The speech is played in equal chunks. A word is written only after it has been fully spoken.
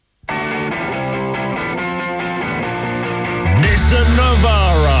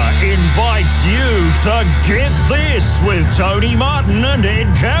invites you to Get This with Tony Martin and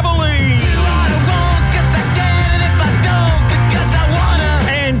Ed Cavalier.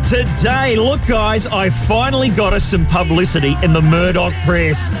 And today, look guys, I finally got us some publicity in the Murdoch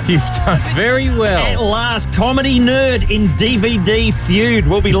press. You've done very well. At last, comedy nerd in DVD feud.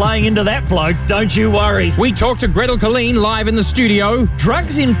 We'll be laying into that bloke, don't you worry. We talked to Gretel Colleen live in the studio.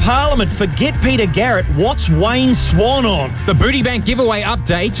 Drugs in Parliament, forget Peter Garrett. What's Wayne Swan on? The Booty Bank giveaway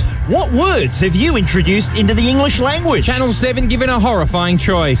update. What words have you introduced into the English language? Channel 7 given a horrifying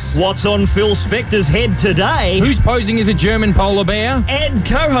choice. What's on Phil Spector's head today? Who's posing as a German polar bear? And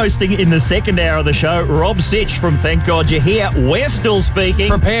co-hosting in the second hour of the show, Rob Sitch from Thank God You're Here. We're still speaking.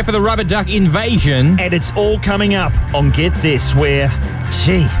 Prepare for the rubber duck invasion. And it's all coming up on Get This, where,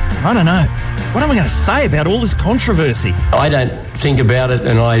 gee, I don't know. What am I going to say about all this controversy? I don't think about it,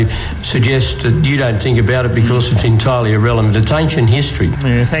 and I suggest that you don't think about it because it's entirely irrelevant. It's ancient history.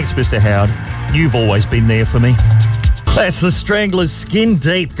 Yeah, thanks, Mr. Howard. You've always been there for me. That's the Stranglers, Skin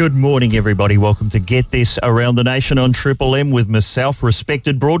Deep. Good morning, everybody. Welcome to Get This Around the Nation on Triple M with myself,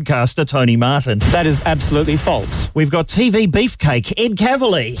 respected broadcaster Tony Martin. That is absolutely false. We've got TV Beefcake, Ed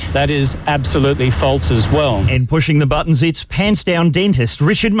Cavalier. That is absolutely false as well. And pushing the buttons, it's Pants Down Dentist,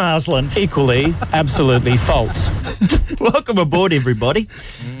 Richard Marsland. Equally, absolutely false. Welcome aboard, everybody.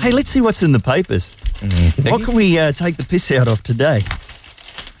 Hey, let's see what's in the papers. What can we take the piss out of today?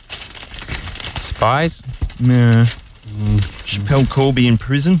 Spies? Nah. Chappelle Corby in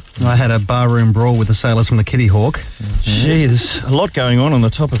prison. I had a barroom brawl with the sailors from the Kitty Hawk. Gee, there's a lot going on the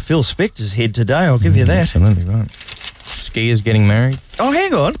top of Phil Spector's head today, I'll give you that. Absolutely right. Skiers getting married. Oh,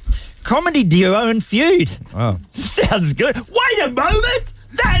 hang on. Comedy duo and feud. Oh. Sounds good. Wait a moment!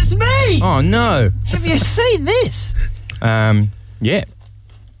 That's me! Oh, no. Have you seen this? Yeah.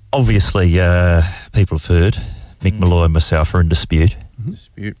 Obviously, people have heard Mick Malloy and myself are in dispute.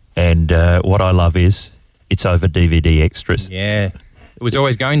 Dispute. And what I love is it's over DVD extras. Yeah. It was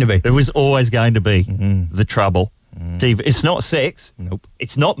always going to be. It was always going to be the trouble. It's not sex. Nope.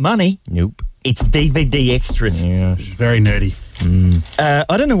 It's not money. Nope. It's DVD extras. Yeah. Very nerdy.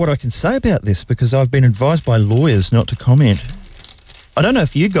 I don't know what I can say about this because I've been advised by lawyers not to comment. I don't know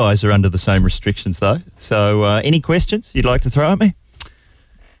if you guys are under the same restrictions, though. So any questions you'd like to throw at me?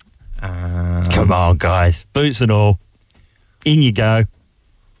 Come on, guys. Boots and all. In you go.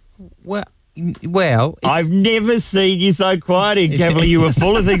 Well, I've never seen you so quiet in Cavalier. You were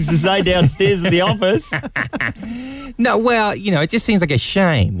full of things to say downstairs in the office. no, well, it just seems like a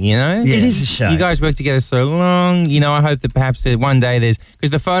shame, It is a shame. You guys work together so long, I hope that perhaps one day because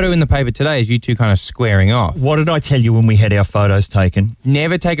the photo in the paper today is you two kind of squaring off. What did I tell you when we had our photos taken?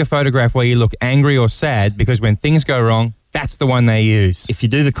 Never take a photograph where you look angry or sad because when things go wrong, that's the one they use. If you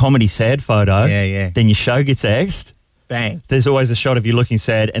do the comedy sad photo, Yeah. then your show gets axed. Bang. There's always a shot of you looking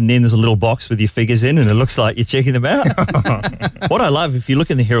sad, and then there's a little box with your figures in, and it looks like you're checking them out. What I love, if you look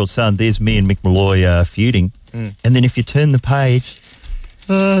in the Herald Sun, there's me and Mick Malloy feuding, and then if you turn the page,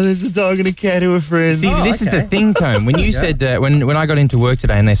 there's a dog and a cat who are friends. See, this is the thing, Tone. When you said, when I got into work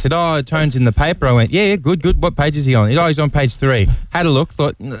today and they said, Tone's in the paper, I went, yeah, good. What page is he on? He's on page 3. Had a look,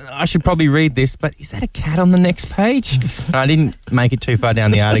 thought, I should probably read this, but is that a cat on the next page? And I didn't make it too far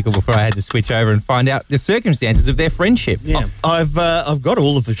down the article before I had to switch over and find out the circumstances of their friendship. Yeah. I've got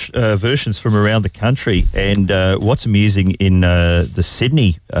all of the versions from around the country, and what's amusing in the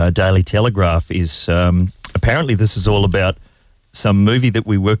Sydney Daily Telegraph is apparently this is all about some movie that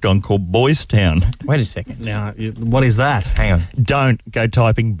we worked on called Boys Town. Wait a second. Now, what is that? Hang on. Don't go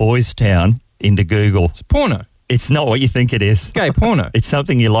typing Boys Town into Google. It's porno. It's not what you think it is. Gay porno. It's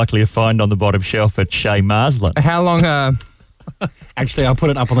something you're likely to find on the bottom shelf at Shea Marsland. How long... Actually, I'll put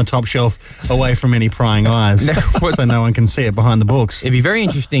it up on the top shelf away from any prying eyes so no one can see it behind the books. It'd be very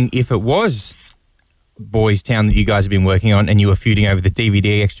interesting if it was Boys Town that you guys have been working on and you were feuding over the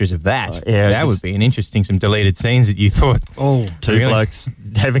DVD extras of that. That would be an interesting, some deleted scenes that you thought. Oh, two blokes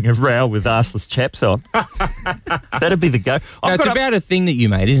having a row with arseless chaps on. That'd be the go. No, it's about a thing that you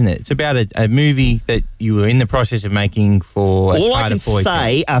made, isn't it? It's about a movie that you were in the process of making for as all part I can of Boys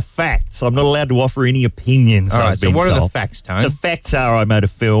say are facts. I'm not allowed to offer any opinions. All right, I've so been what are the told. facts, Tone? The facts are I made a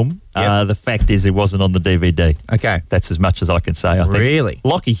film. Yep. The fact is it wasn't on the DVD. Okay. That's as much as I can say, I think. Really?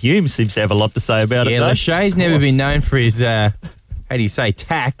 Lockie Hume seems to have a lot to say about it, Yeah, though. Lachey's never been known for his, how do you say,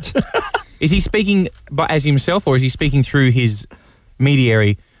 tact. Is he speaking as himself or is he speaking through his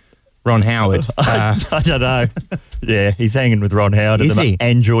mediary, Ron Howard? I don't know. Yeah, he's hanging with Ron Howard Is he?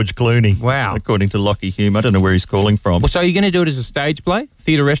 and George Clooney. Wow. According to Lockie Hume. I don't know where he's calling from. Well, so are you going to do it as a stage play,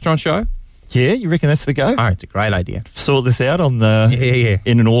 theatre restaurant show? Yeah, you reckon that's the go? Oh, it's a great idea. Sort this out on the Yeah.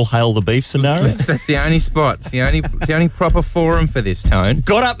 in an all hail the beef scenario. That's the only spot. It's the only proper forum for this, Tone.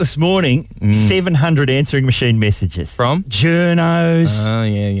 Got up this morning, 700 answering machine messages. From? Journos, Oh,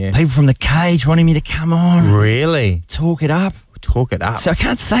 yeah. people from the cage wanting me to come on, Really? talk it up. Talk it up. So I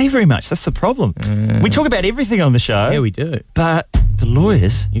can't say very much. That's the problem. We talk about everything on the show. Yeah, we do. But the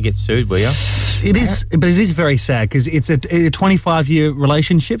lawyers... You get sued, will you? It is, but it is very sad because it's a 25-year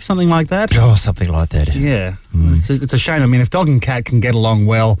relationship, something like that. Oh, something like that. Yeah, it's a shame. I mean, if dog and cat can get along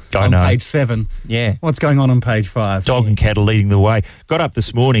well I on know. page 7, Yeah. what's going on page 5? Dog and cat are leading the way. Got up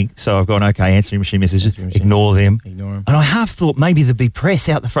this morning, so I've gone, okay, answering machine messages, Answering machine. ignore them. Ignore 'em. And I half thought maybe there'd be press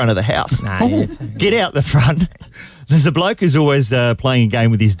out the front of the house. Nah, yeah, it's- Get out the front. There's a bloke who's always playing a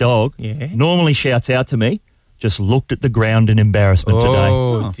game with his dog. Yeah. Normally shouts out to me. Just looked at the ground in embarrassment today.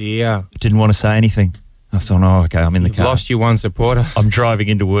 Oh, dear. Didn't want to say anything. I thought, oh, okay, I'm in the You've car. lost your one supporter. I'm driving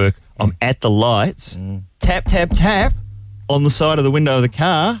into work. I'm at the lights. Tap, tap, tap on the side of the window of the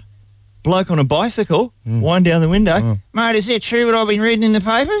car. Bloke on a bicycle. Wind down the window. Mate, is that true what I've been reading in the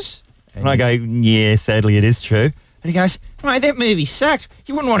papers? And I go, yeah, sadly it is true. And he goes, mate, that movie sucked.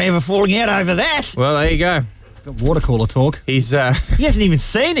 You wouldn't want to ever falling out over that. Well, there you go. Got water cooler talk. He's He hasn't even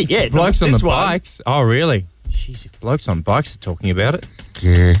seen it yet. blokes on the This one. bikes. Oh, really? Jeez, if blokes on bikes are talking about it.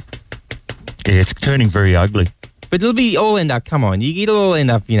 Yeah. Yeah, it's turning very ugly. But it'll all end up, come on, it'll all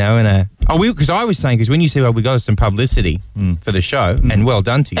end up, in a... Oh, because I was saying, because when you said, well, we got us some publicity for the show, and well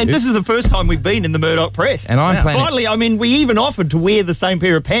done to you. And this is the first time we've been in the Murdoch press. And I'm planning- Finally, I mean, we even offered to wear the same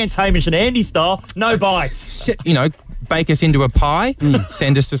pair of pants, Hamish and Andy style. No bites. Bake us into a pie,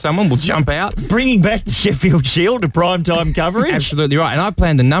 send us to someone, we'll jump out. Bringing back the Sheffield Shield to primetime coverage. Absolutely right. And I've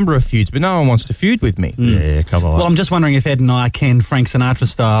planned a number of feuds, but no one wants to feud with me. Yeah, come on. Well, I'm just wondering if Ed and I can Frank Sinatra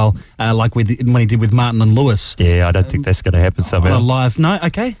style, like when he did with Martin and Lewis. Yeah, I don't think that's going to happen On a somehow. live, no,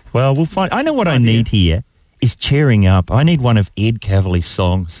 okay. Well, we'll find. I know what I need here is cheering up. I need one of Ed Cavali's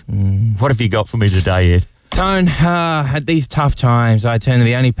songs. What have you got for me today, Ed? Tone, at these tough times, I turn to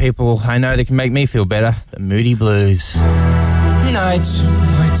the only people I know that can make me feel better, the Moody Blues. Nights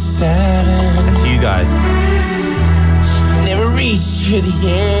might sadden, That's you guys. never reach to the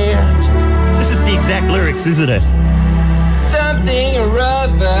end. This is the exact lyrics, isn't it? Something or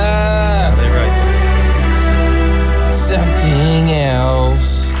other, something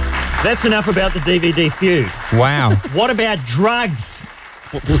else. That's enough about the DVD feud. Wow. What about drugs?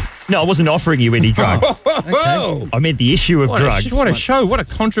 No, I wasn't offering you any drugs. Whoa! I meant the issue of drugs. What a show. What a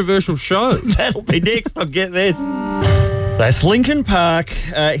controversial show. That'll be next. I'll get this. That's Lincoln Park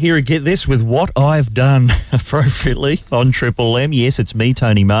here at Get This with What I've Done appropriately on Triple M. Yes, it's me,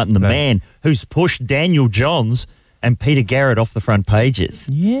 Tony Martin, the man who's pushed Daniel Johns and Peter Garrett off the front pages.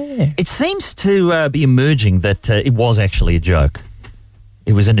 Yeah. It seems to be emerging that it was actually a joke.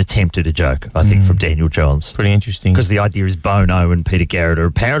 It was an attempt at a joke, I think, from Daniel Johns. Pretty interesting. Because the idea is Bono and Peter Garrett are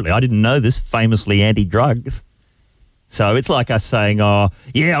apparently, I didn't know this, famously anti-drugs. So it's like us saying, oh,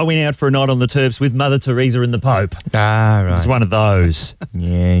 yeah, I went out for a night on the Terps with Mother Teresa and the Pope. Ah, right. It's one of those.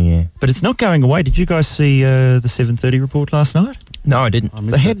 Yeah. But it's not going away. Did you guys see the 7:30 report last night? No, I didn't.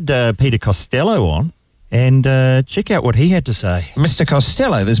 They had Peter Costello on, and check out what he had to say. Mr.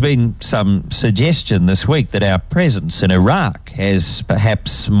 Costello, there's been some suggestion this week that our presence in Iraq has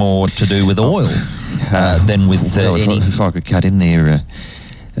perhaps more to do with oil than with any... If I could cut in there,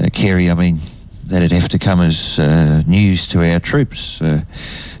 Kerry, I mean, that'd have to come as news to our troops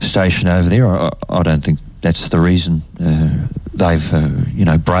stationed over there. I don't think that's the reason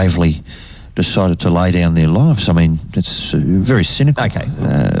they've, bravely decided to lay down their lives. I mean, it's a very cynical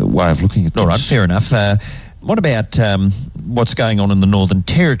way of looking at things. All right, fair enough. What about what's going on in the Northern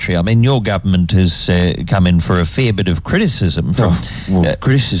Territory? I mean, your government has come in for a fair bit of criticism. From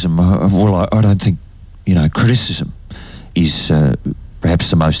criticism? I don't think, criticism is perhaps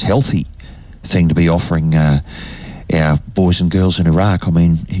the most healthy thing to be offering our boys and girls in Iraq. I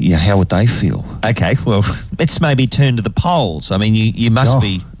mean, how would they feel? Okay, well, let's maybe turn to the polls. I mean, you must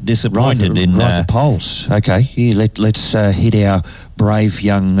be disappointed in... the polls. Okay, let's hit our brave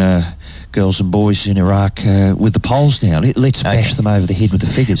young girls and boys in Iraq with the polls now. Let's bash them over the head with the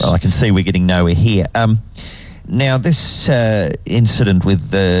figures. Well, I can see we're getting nowhere here. Now, this incident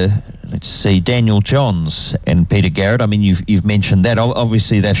with, let's see, Daniel Johns and Peter Garrett, I mean, you've mentioned that.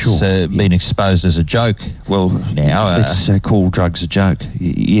 Obviously, that's been exposed as a joke. Well, now... let's call drugs a joke.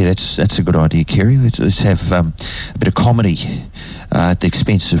 Yeah, that's a good idea, Kerry. Let's have a bit of comedy at the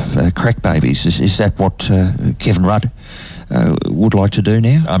expense of crack babies. Is that what Kevin Rudd would like to do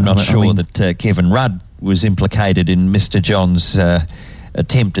now? I'm not sure that Kevin Rudd was implicated in Mr. Johns'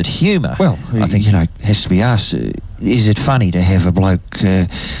 attempt at humour. Well, I think, it has to be asked, is it funny to have a bloke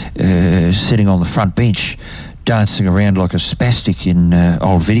sitting on the front bench dancing around like a spastic in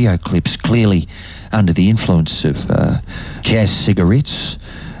old video clips, clearly under the influence of jazz cigarettes,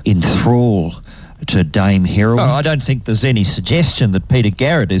 in thrall to Dame Heroin? Oh, I don't think there's any suggestion that Peter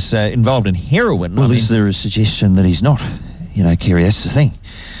Garrett is involved in heroin. Well, is there a suggestion that he's not? Kerry, that's the thing.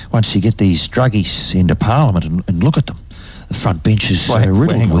 Once you get these druggies into Parliament and look at them, the front bench is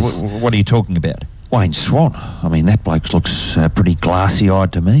riddled with... What are you talking about? Wayne Swan. I mean, that bloke looks pretty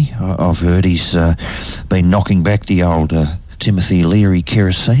glassy-eyed to me. I've heard he's been knocking back the old Timothy Leary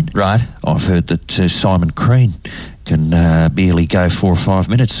kerosene. Right. I've heard that Simon Crean can barely go 4 or 5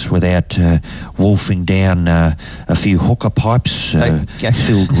 minutes without wolfing down a few hookah pipes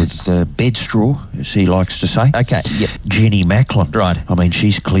filled with bed straw, as he likes to say. Okay, yep. Jenny Macklin. Right. I mean,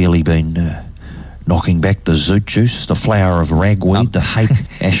 she's clearly been knocking back the zoot juice, the flower of ragweed, the hate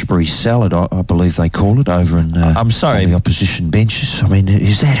Ashbury salad, I believe they call it, over in I'm sorry. on the opposition benches. I mean,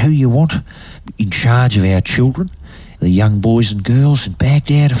 is that who you want in charge of our children? The young boys and girls in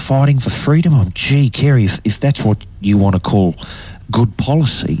Baghdad are fighting for freedom? Oh, gee, Kerry, if that's what you want to call good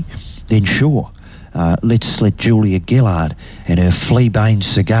policy, then sure. Let's let Julia Gillard and her flea-bane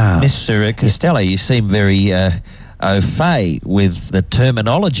cigar... Mr. Costello, you seem very au fait with the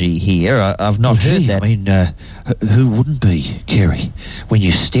terminology here. I've not heard that. I mean, who wouldn't be, Kerry? When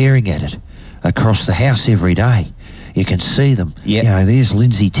you're staring at it across the house every day, you can see them. Yeah. There's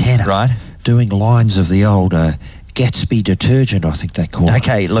Lindsay Tanner. Right. Doing lines of the old... Gatsby detergent, I think they call it.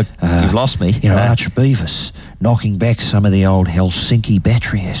 Okay, look, you've lost me. Arch Beavis knocking back some of the old Helsinki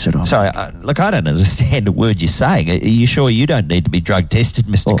battery acid on. Sorry, look, I don't understand a word you're saying. Are you sure you don't need to be drug tested,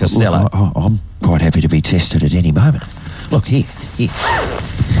 Mr. Costello? Look, I'm quite happy to be tested at any moment. Look, here.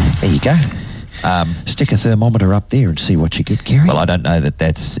 There you go. Stick a thermometer up there and see what you get, Kerry. Well, I don't know that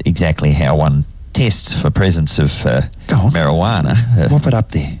that's exactly how one tests for presence of marijuana. Whop it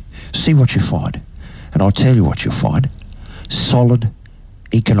up there. See what you find. And I'll tell you what you'll find. Solid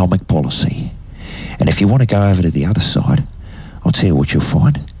economic policy. And if you want to go over to the other side, I'll tell you what you'll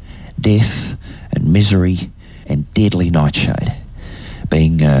find. Death and misery and deadly nightshade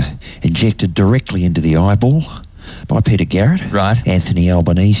being injected directly into the eyeball by Peter Garrett. Right. Anthony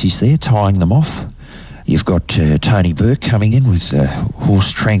Albanese's there tying them off. You've got Tony Burke coming in with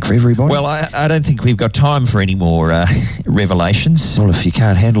horse trank for everybody. Well, I don't think we've got time for any more revelations. Well, if you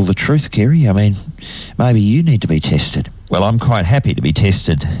can't handle the truth, Kerry, I mean, maybe you need to be tested. Well, I'm quite happy to be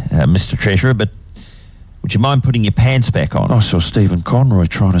tested, Mr. Treasurer, but would you mind putting your pants back on? I saw Stephen Conroy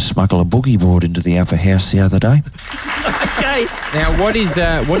trying to smuggle a boogie board into the upper house the other day. Okay. Now, what is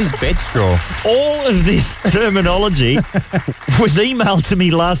bed straw? All of this terminology was emailed to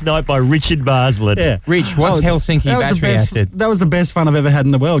me last night by Richard Marsland. Yeah. Rich, what's Helsinki battery acid? That was the best fun I've ever had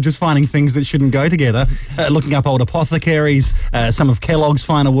in the world, just finding things that shouldn't go together. Looking up old apothecaries, some of Kellogg's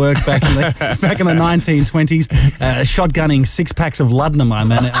finer work back in the 1920s, shotgunning 6 packs of laudanum,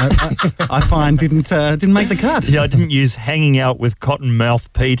 I find didn't make the cut. Yeah, I didn't use hanging out with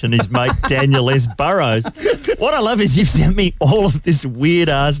Cottonmouth Pete and his mate Daniel S. Burrows. What I love is you've sent me all of this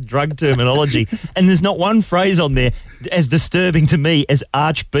weird-ass drug terminology, and there's not one phrase on there as disturbing to me as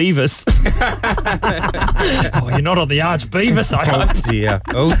Arch Beavis. Oh, you're not on the Arch Beavis, I hope.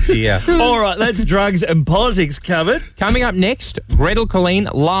 Oh, dear. All right, that's drugs and politics covered. Coming up next, Gretel Colleen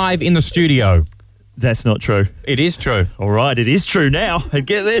live in the studio. That's not true. It is true. All right, it is true now. And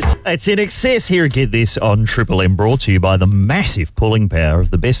get this, it's In Excess here at Get This on Triple M, brought to you by the massive pulling power of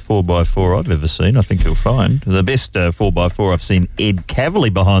the best 4x4 I've ever seen, I think you'll find. The best 4x4 I've seen Ed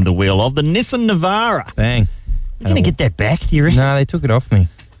Cavalier behind the wheel of, the Nissan Navara. Bang. You're going to get that back, do you reckon? No, they took it off me.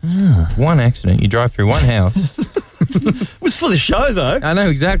 One accident. You drive through one house. It was for the show, though. I know,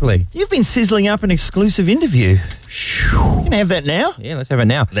 exactly. You've been sizzling up an exclusive interview. You can have that now? Yeah, let's have it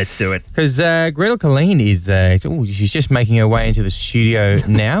now. Let's do it. Because Gretel Colleen is, she's just making her way into the studio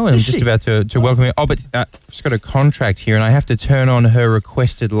now, and I'm just about to welcome her. Oh, but I've just got a contract here, and I have to turn on her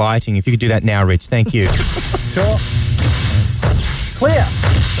requested lighting. If you could do that now, Rich. Thank you. Sure. Clear.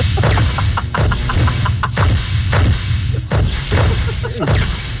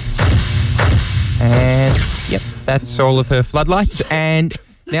 And, yep, that's all of her floodlights. And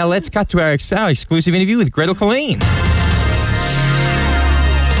now let's cut to our exclusive interview with Gretel Colleen.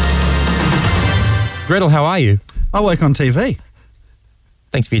 Gretel, how are you? I work on TV.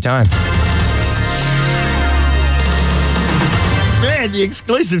 Thanks for your time. Man, the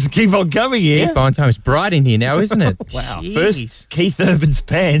exclusives keep on coming here. Keep on coming. It's bright in here now, isn't it? Wow. Jeez. First, Keith Urban's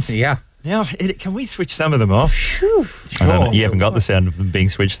pants. Yeah. Now, can we switch some of them off? Sure. I don't know, you haven't got the sound of them being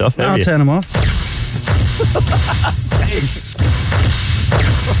switched off, have I'll you? turn them off.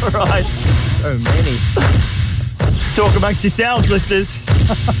 All right. So many. Talk amongst yourselves, listeners.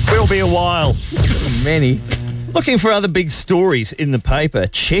 We'll be a while. So many. Looking for other big stories in the paper,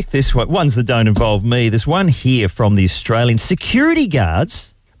 check this one. Ones that don't involve me. There's one here from the Australian. Security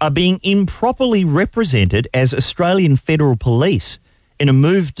guards are being improperly represented as Australian Federal Police in a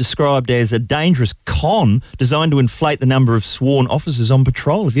move described as a dangerous con designed to inflate the number of sworn officers on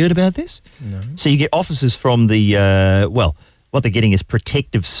patrol. Have you heard about this? No. So you get officers from the, what they're getting is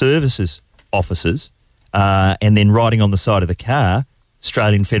protective services officers, and then riding on the side of the car,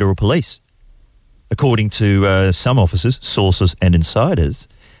 Australian Federal Police. According to some officers, sources and insiders,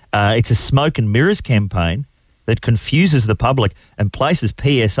 it's a smoke and mirrors campaign that confuses the public and places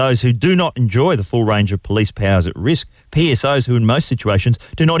PSOs who do not enjoy the full range of police powers at risk. PSOs who in most situations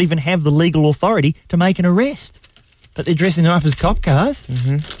do not even have the legal authority to make an arrest. But they're dressing them up as cop cars.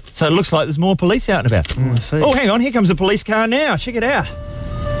 Mm-hmm. So it looks like there's more police out and about. I see. Oh, hang on, here comes a police car now. Check it out.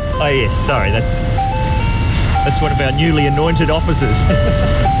 Oh, yes, sorry, that's one of our newly anointed officers.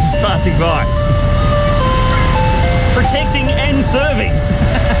 Just passing by. Protecting and serving.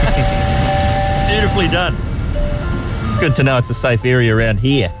 Beautifully done. It's good to know it's a safe area around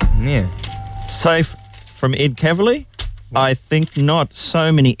here. Yeah. Safe from Ed Cavalier? I think not.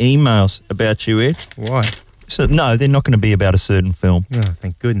 So many emails about you, Ed. Why? So, no, they're not going to be about a certain film. Oh,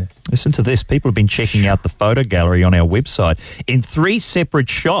 thank goodness. Listen to this. People have been checking out the photo gallery on our website. In 3 separate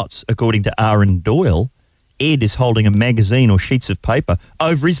shots, according to Aaron Doyle, Ed is holding a magazine or sheets of paper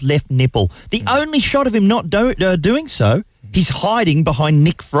over his left nipple. The only shot of him not doing so, he's hiding behind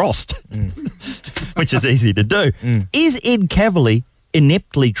Nick Frost, which is easy to do. Is Ed Cavalier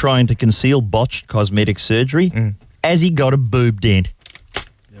ineptly trying to conceal botched cosmetic surgery? Has he got a boob dent?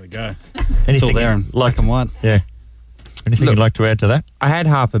 There we go. Anything It's all there in black and white. Yeah. Anything you'd like to add to that? I had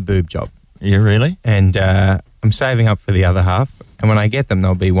half a boob job. Yeah, really? And I'm saving up for the other half. And when I get them,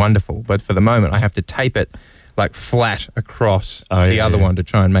 they'll be wonderful. But for the moment, I have to tape it like flat across the other one to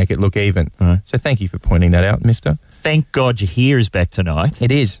try and make it look even. So thank you for pointing that out, mister. Thank God your hair is back tonight.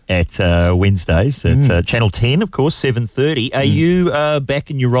 It is. At Wednesdays at Channel 10, of course, 7:30. Are you back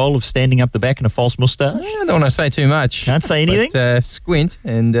in your role of standing up the back in a false moustache? I don't want to say too much. Can't say anything? But, squint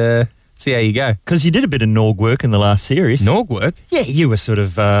and see how you go. Because you did a bit of Norg work in the last series. Norg work? Yeah, you were sort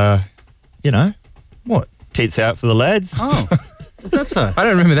of, What? Tits out for the lads. Oh, is that so? I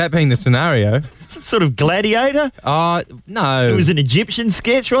don't remember that being the scenario. Some sort of gladiator. No. It was an Egyptian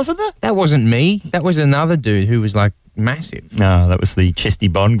sketch, wasn't it? That wasn't me. That was another dude who was like massive. No, that was the chesty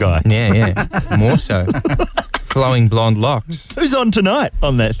Bond guy. Yeah. More so. Flowing blonde locks. Who's on tonight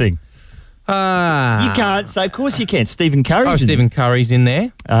on that thing? You You can't say. Of course you can. Stephen Curry's Oh, in Stephen Curry's in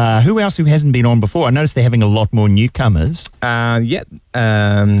there. Who else who hasn't been on before? I noticed they're having a lot more newcomers. I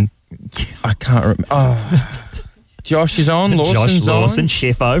can't remember. Oh. Josh is on. Lawson's Josh Lawson, on.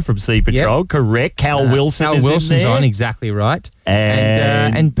 Chef-O from Sea Patrol. Yep. Correct. Cal Wilson Cal is Wilson's in there. on. Exactly right.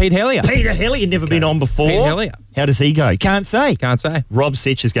 And Pete Hellier. Peter Hellier never been on before. Pete Hellier. How does he go? Can't say. Can't say. Rob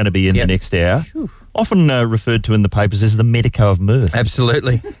Sitch is going to be in the Yep. next hour. Often referred to in the papers as the Medico of Mirth.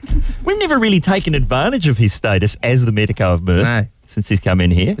 Absolutely. We've never really taken advantage of his status as the Medico of Mirth No. since he's come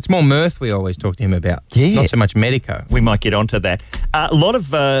in here. It's more mirth we always talk to him about. Yeah. Not so much medico. We might get onto that. A lot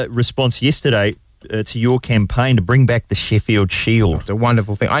of response yesterday to your campaign to bring back the Sheffield Shield. It's a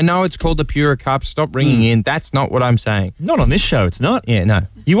wonderful thing. I know it's called the Pura Cup. Stop ringing in. That's not what I'm saying. Not on this show, it's not. Yeah, no.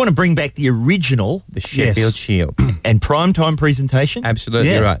 You want to bring back the original The Sheffield Shield. and primetime presentation?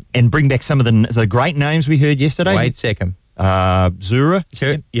 Absolutely right. And bring back some of the great names we heard yesterday. Wait second. Zura.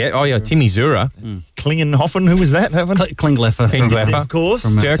 Yeah. Oh, yeah. Timmy Zura. Klingenhofen, who was that? That one? Klingleffer. Klingleffer. Of course.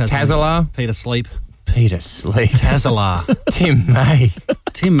 From, Dirk Tasmania. Tazalar. Peter Sleep. Peter Sleep. Tazalar. Tim May.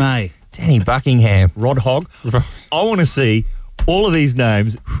 Tim May. Danny Buckingham. Rod Hogg. I want to see all of these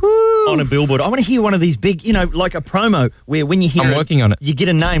names on a billboard. I want to hear one of these big, like a promo where when you hear I'm working on it. you get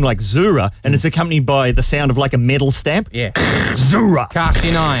a name like Zura and it's accompanied by the sound of like a metal stamp. Yeah. Zura. Cast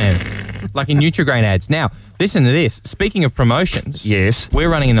in iron. Like in Nutrigrain ads. Now, listen to this. Speaking of promotions. Yes. We're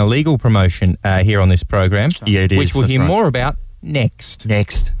running an illegal promotion here on this program. Yeah, it is. Which we'll That's hear right. more about next.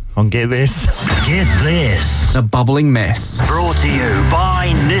 Next. On Get This. Get This. The bubbling mess. Brought to you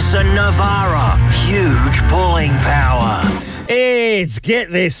by Nissan Navara. Huge pulling power. It's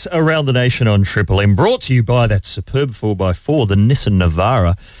Get This around the nation on Triple M. Brought to you by that superb 4x4, the Nissan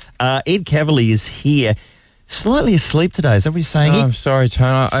Navara. Ed Cavalier is here. Slightly asleep today. Is that what you're saying? Oh, I'm sorry,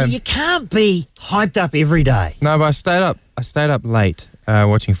 Tony. So you can't be hyped up every day. No, but I stayed up late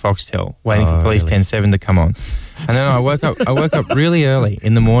watching Foxtel, waiting for Police 10-7 to come on. And then I woke up really early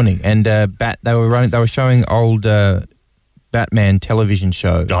in the morning and they were showing old Batman television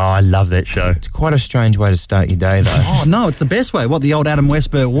show. Oh, I love that show. It's quite a strange way to start your day, though. Oh, no, it's the best way. What, the old Adam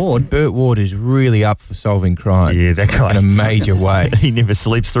West, Burt Ward? Burt Ward is really up for solving crime. Yeah, that guy. In a major way. He never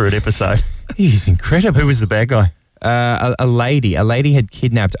sleeps through an episode. He's incredible. Who was the bad guy? A lady had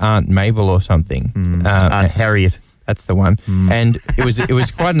kidnapped Aunt Mabel or something. Aunt Harriet. That's the one. And it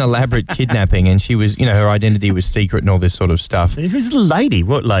was quite an elaborate kidnapping, and she was, her identity was secret and all this sort of stuff. Who's the lady?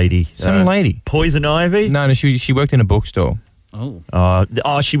 What lady? Some lady. Poison Ivy? No, she worked in a bookstore.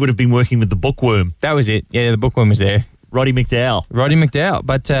 Oh. She would have been working with the bookworm. That was it. Yeah, the bookworm was there. Roddy McDowell.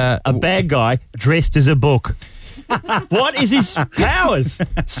 But a bad guy dressed as a book. What is his powers?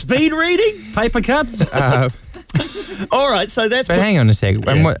 Speed reading? Paper cuts? All right, so that's... But hang on a sec.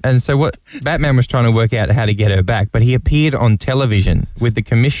 Yeah. What Batman was trying to work out how to get her back, but he appeared on television with the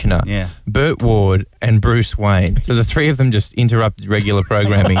commissioner, Burt Ward, and Bruce Wayne. So the three of them just interrupted regular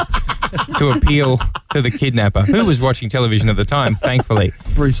programming to appeal to the kidnapper, who was watching television at the time, thankfully.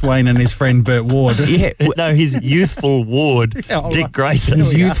 Bruce Wayne and his friend Burt Ward. Yeah. No, his youthful ward, Dick Grayson.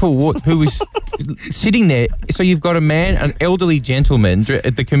 His youthful ward, who was sitting there. So you've got an elderly gentleman,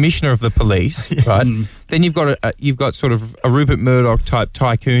 the commissioner of the police, right? Then you've got sort of a Rupert Murdoch type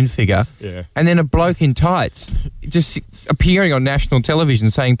tycoon figure, and then a bloke in tights just appearing on national television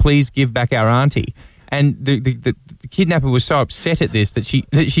saying, "Please give back our auntie." And the kidnapper was so upset at this that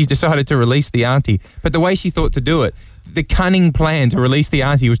she decided to release the auntie. But the way she thought to do it, the cunning plan to release the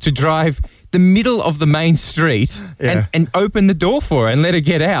auntie was to drive the middle of the main street and open the door for her and let her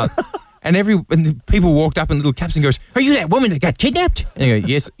get out. And the people walked up in little caps and goes, "Are you that woman that got kidnapped?" And I go,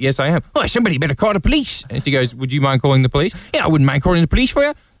 yes, I am. "Oh, somebody better call the police." And she goes, "Would you mind calling the police?" "Yeah, I wouldn't mind calling the police for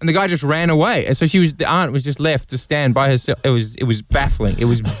you." And the guy just ran away. And so the aunt was just left to stand by herself. It was baffling. It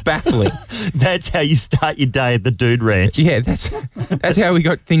was baffling. That's how you start your day at the Dude Ranch. Yeah, that's how we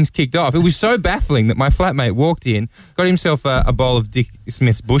got things kicked off. It was so baffling that my flatmate walked in, got himself a bowl of Dick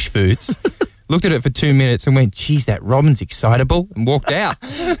Smith's bush foods, looked at it for 2 minutes and went, "Geez, that Robin's excitable," and walked out.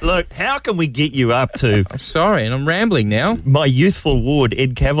 Look, how can we get you up to... I'm sorry, and I'm rambling now. My youthful ward,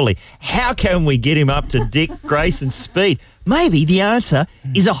 Ed Cavalier. How can we get him up to Dick Grayson's speed? Maybe the answer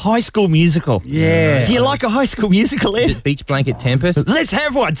is a High School Musical. Yeah. Do you like a High School Musical, Ed? Is it Beach Blanket Tempest? Let's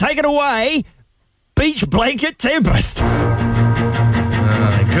have one. Take it away. Beach Blanket Tempest.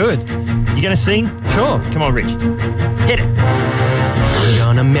 Good. You going to sing? Sure. Come on, Rich. Hit it. We're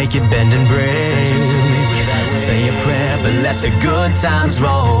gonna make it bend and break. Say a prayer, but let the good times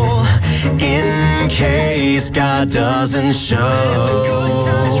roll. In case God doesn't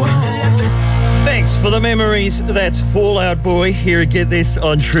show. Thanks for the memories. That's Fallout Boy here at Get This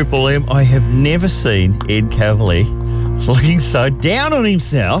on Triple M. I have never seen Ed Cavalier looking so down on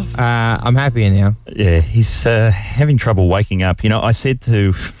himself. I'm happier now. Yeah, he's having trouble waking up. I said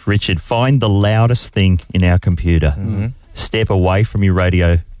to Richard, find the loudest thing in our computer. Mm-hmm. Step away from your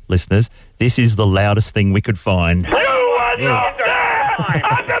radio listeners. This is the loudest thing we could find. You were not there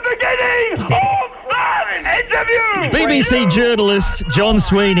at the beginning of that interview! BBC journalist John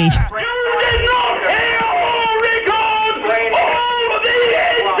Sweeney. You did not hear or record all the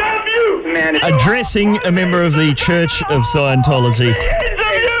interview! Addressing a member of the Church of Scientology. You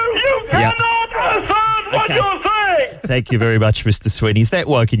cannot assert what you're saying! Thank you very much, Mr. Sweeney. Has that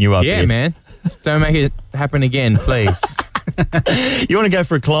woken you up? Yeah, Ed? man. Just don't make it happen again, please. You want to go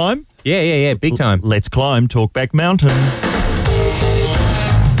for a climb? Yeah, big time. Let's climb Talkback Mountain.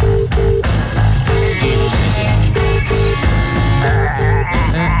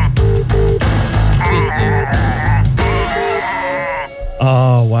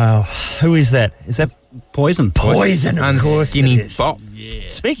 Oh, wow. Who is that? Is that Poison? Poison, of course it Unskinny is. bop.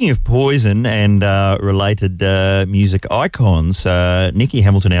 Speaking of Poison and related music icons, Nikki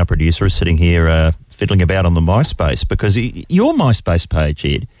Hamilton, our producer, is sitting here fiddling about on the MySpace because your MySpace page,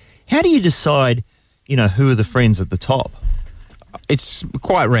 Ed, how do you decide, who are the friends at the top? It's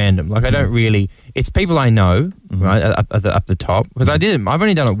quite random. Like, I don't really... It's people I know, right, up the top. Because I've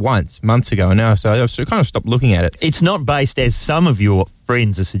only done it once, months ago now, so I've kind of stopped looking at it. It's not based, as some of your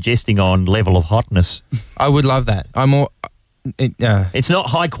friends are suggesting, on level of hotness. I would love that. I'm more... It's not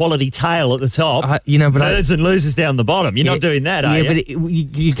high quality tail at the top. But birds and losers down the bottom. You're not doing that, are you? But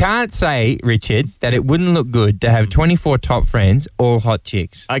you can't say, Richard, that it wouldn't look good to have 24 top friends, all hot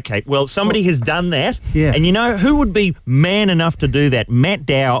chicks. Okay, well, somebody has done that. Yeah. And who would be man enough to do that? Matt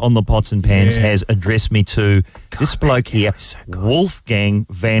Dow on the Pots and Pans has addressed me to this bloke here, Wolfgang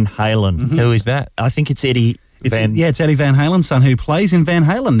Van Halen. Mm-hmm. Who is that? I think it's Eddie. It's Eddie Van Halen's son who plays in Van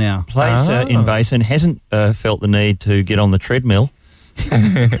Halen now. Plays in bass and hasn't felt the need to get on the treadmill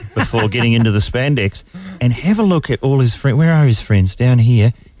before getting into the spandex. And have a look at all his friends. Where are his friends? Down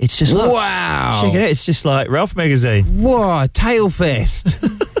here. It's just like, Wow. check it out. It's just like Ralph magazine. Whoa, Tailfest.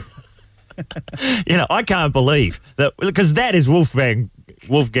 You know, I can't believe that, because that is Wolfgang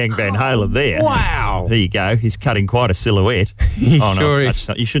Van Halen there. Wow. There you go. He's cutting quite a silhouette. He oh, no, sure I've is. touched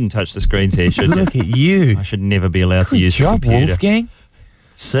some- you shouldn't touch the screens here, should you? Look at you. I should never be allowed to Good use job, the computer. Wolfgang.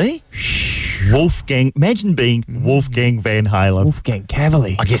 See? Wolfgang. Imagine being Wolfgang Van Halen. Wolfgang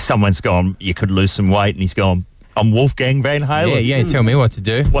Cavalier. I guess someone's gone, you could lose some weight, and he's gone, I'm Wolfgang Van Halen. Yeah, you ain't tell me what to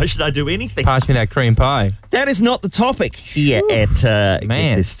do. Why should I do anything? Pass me that cream pie. That is not the topic here at Get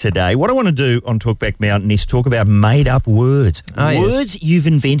This Today. What I want to do on Talkback Mountain is talk about made-up words. Oh, yes. Words you've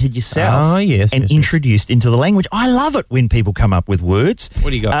invented yourself Oh, yes, and yes, yes. introduced into the language. I love it when people come up with words. What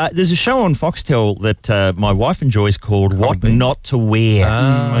do you got? There's a show on Foxtel that my wife enjoys called What Not to Wear.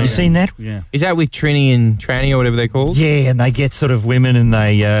 Have you seen that? Yeah. Is that with Trini and Tranny or whatever they're called? Yeah, and they get sort of women and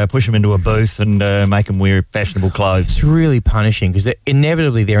they push them into a booth and make them wear fashionable clothes. It's really punishing because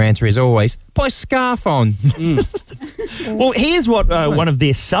inevitably their answer is always, put a scarf on. Well, here's what one of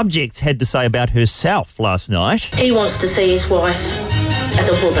their subjects had to say about herself last night. He wants to see his wife as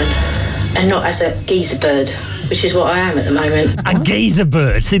a woman and not as a geezer bird, which is what I am at the moment. A geezer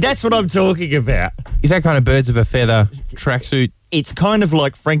bird. See, that's what I'm talking about. Is that kind of birds of a feather tracksuit? It's kind of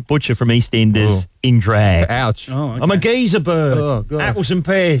like Frank Butcher from EastEnders in drag. Ouch. Oh, okay. I'm a geezer bird. Oh, God. Apples and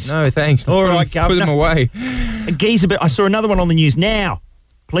pears. No, thanks. All Put right, them- Put them Governor. away. A geezer bird. I saw another one on the news now.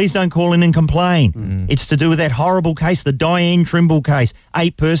 Please don't call in and complain. It's to do with that horrible case, the Diane Trimble case.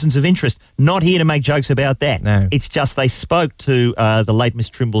 8 persons of interest. Not here to make jokes about that. No. It's just they spoke to the late Miss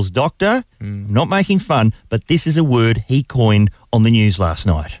Trimble's doctor. Not making fun, but this is a word he coined on the news last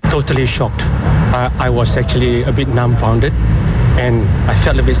night. Totally shocked. I was actually a bit dumbfounded and I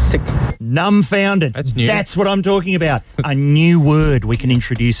felt a bit sick. Numbfounded. That's new. That's what I'm talking about. A new word we can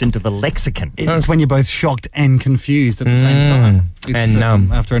introduce into the lexicon. It's when you're both shocked and confused at the same time. It's, And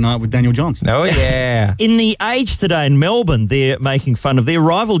numb. After a night with Daniel Johns. Oh, yeah. In The Age today in Melbourne, they're making fun of their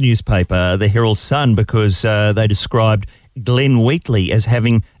rival newspaper, the Herald Sun, because they described Glenn Wheatley as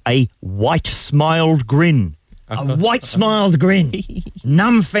having a white-smiled grin. A white-smiled grin.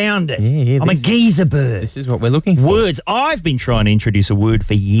 Numbfounded. Yeah, I'm a this- geezer bird. This is what we're looking for. Words. I've been trying to introduce a word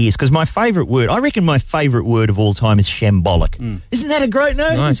for years because my favourite word, I reckon my favourite word of all time is shambolic. Isn't that a great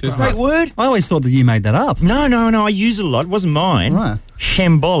name? nice, It's a isn't great it? word. I always thought that you made that up. No, I use it a lot. It wasn't mine. Right.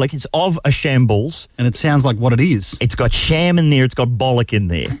 Shambolic. It's of a shambles. And it sounds like what it is. It's got sham in there. It's got bollock in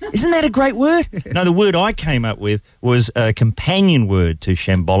there. Isn't that a great word? No, the word I came up with was a companion word to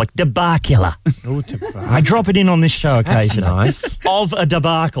shambolic, debacular. I drop it in on this show That's occasionally. nice. Of a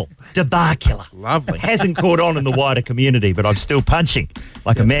debacle. Debacular. Lovely. Hasn't caught on in the wider community, but I'm still punching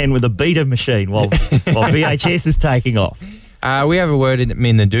like a man with a beater machine while VHS is taking off. We have a word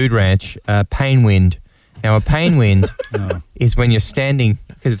in the Dude Ranch, pain wind. Now, a pain wind is when you're standing,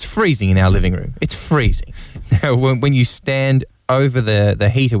 because it's freezing in our living room. It's freezing. Now, when you stand over the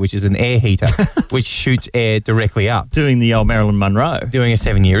heater, which is an air heater, which shoots air directly up. Doing the old Marilyn Monroe. Doing a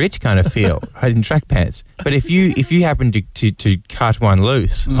 7-year itch kind of feel, right, in track pants. But if you happen to cut one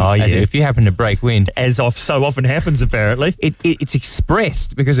loose, if you happen to break wind, as so often happens apparently, it's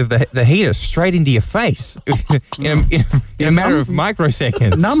expressed because of the heater straight into your face in a matter of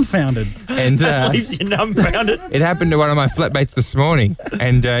microseconds. Numbfounded. And leaves you numbfounded. it happened to one of my flatmates this morning,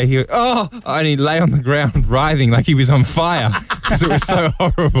 and he lay on the ground writhing like he was on fire because it was so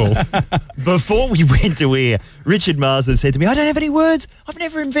horrible. Before we went to air, Richard Marsden said to me, I don't have any words. I've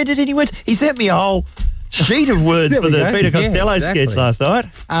never invented any words. He sent me a whole sheet of words for the Peter Costello sketch last night.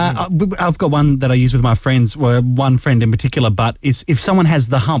 I've got one that I use with my friends, one friend in particular, but it's if someone has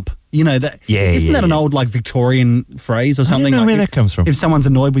the hump. You know that? Isn't that an old like Victorian phrase or something? I don't know like where that comes from. If someone's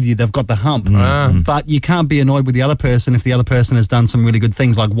annoyed with you, they've got the hump. But you can't be annoyed with the other person if the other person has done some really good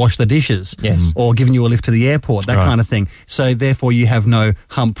things like wash the dishes, or given you a lift to the airport, that kind of thing. So therefore, you have no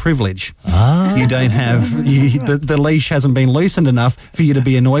hump privilege. You don't have the leash hasn't been loosened enough for you to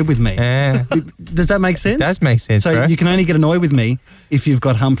be annoyed with me. Does that make sense? It does make sense. So bro. you can only get annoyed with me if you've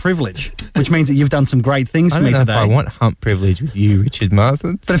got hump privilege, which means that you've done some great things I for don't me know today. if I want hump privilege with you, Richard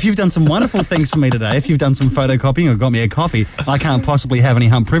Marsden. But if you've done some wonderful things for me today, if you've done some photocopying or got me a coffee, I can't possibly have any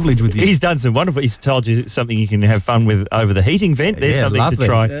hump privilege with you. He's done some wonderful. He's told you something you can have fun with over the heating vent. There's Yeah, something lovely. to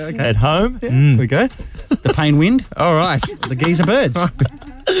try okay. at home. There we go. The pain wind, All right. the geezer birds.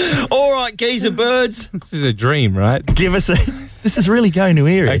 All right, geezer birds, This is a dream, right? give us a. This is really going to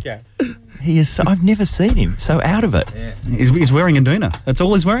air. He is. I've never seen him so out of it. He's wearing a doona. That's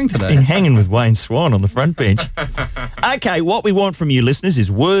all he's wearing Been today. hanging with Wayne Swan on the front bench. Okay, what we want from you listeners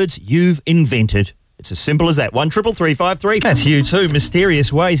is words you've invented It's as simple as that. 133353. That's you too.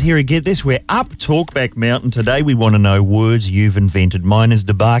 Mysterious ways. Here and get this. We're up Talkback Mountain today. We want to know words you've invented. Mine is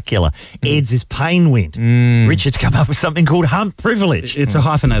the bar killer. Ed's is pain wind. Richard's come up with something called hump privilege. It's a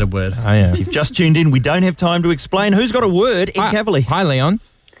hyphenated word. Oh, yeah. If you've just tuned in, we don't have time to explain. Who's got a word? Ed Cavalier. Hi, Leon.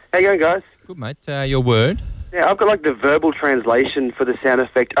 How you going, guys? Good, mate. Your word? Yeah, I've got like the verbal translation for the sound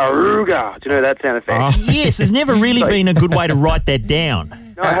effect aruga. Do you know that sound effect? Yes, there's never really been a good way to write that down.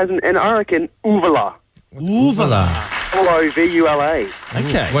 No, it hasn't. And I reckon uvula. Uvula. Ovula.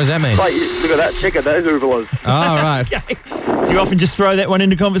 Okay. What does that mean? Like, look at that. Check it. Those uvulas. Oh, right. Okay. Do you often just throw that one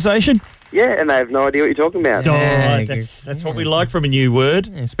into conversation? Yeah, and they have no idea what you're talking about. That's what we like from a new word.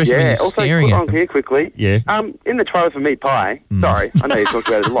 Yeah, especially when you're staring also, at on them. here quickly. Yeah. In the trailer for Meat Pie, sorry, I know you talked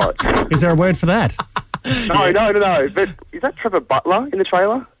about it a lot. Is there a word for that? No. But is that Trevor Butler in the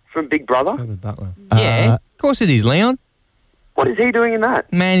trailer from Big Brother? Trevor Butler. Yeah, of course it is, Leon. What is he doing in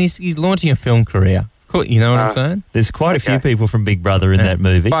that? Man, he's launching a film career. Cool, you know what I'm saying? There's quite a few people from Big Brother in that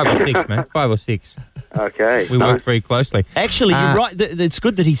movie. 5 or 6, man. 5 or 6. Okay. We work very closely. Actually, you're right. It's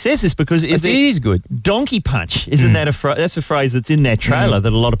good that he says this because it is good. Donkey punch, isn't that that's a phrase that's in that trailer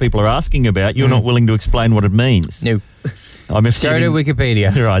that a lot of people are asking about. You're not willing to explain what it means. No. I'm Go to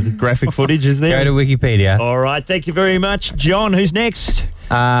Wikipedia. Right, the graphic footage is there. Go to Wikipedia. All right, thank you very much. John, who's next?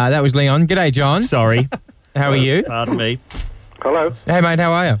 That was Leon. G'day, John. Sorry. How are you? Pardon me. Hello. Hey, mate,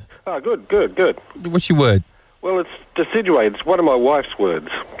 how are you? Oh, good. What's your word? Well, it's deciduate. It's one of my wife's words.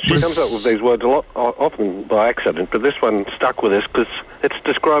 She comes up with these words a lot, often by accident, but this one stuck with us because it's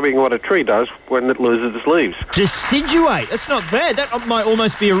describing what a tree does when it loses its leaves. Deciduate. That's not bad. That might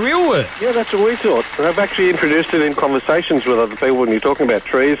almost be a real word. Yeah, that's what we thought. And I've actually introduced it in conversations with other people when you're talking about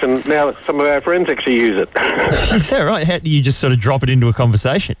trees, and now some of our friends actually use it. Is that right? How do you just sort of drop it into a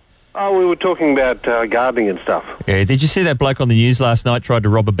conversation? Oh, we were talking about gardening and stuff. Yeah, did you see that bloke on the news last night tried to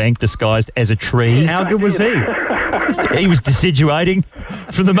rob a bank disguised as a tree? How good was he? He was deciduating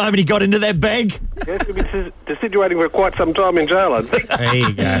from the moment he got into that bank. Yes, he'll be deciduating for quite some time in jail, I think. There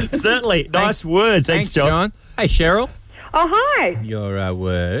you go. Certainly. Nice word. Thanks, John. Hey, Cheryl. Oh, hi. Your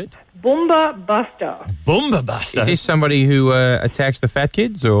word? Boomba Buster. Boomba Buster? Is this somebody who attacks the fat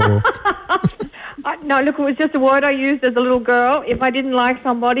kids, or...? No, look, it was just a word I used as a little girl. If I didn't like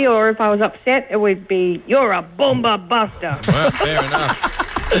somebody or if I was upset, it would be, you're a Boomba Buster. Well, fair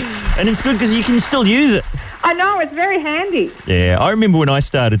enough. And it's good because you can still use it. I know, it's very handy. Yeah, I remember when I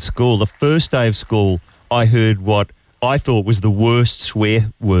started school, the first day of school, I heard what I thought was the worst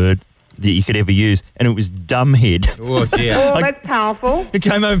swear word that you could ever use, and it was dumbhead. Oh, dear. Oh, that's powerful. I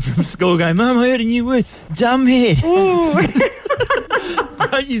came home from school going, Mum, I heard a new word, dumbhead.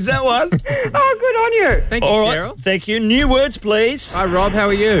 Don't use that one. Oh, good on you. Thank you, All right, Cheryl. thank you. New words, please. Hi, Rob. How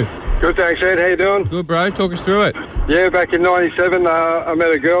are you? Good, thanks, Ed. How you doing? Good, bro. Talk us through it. Yeah, back in 97, I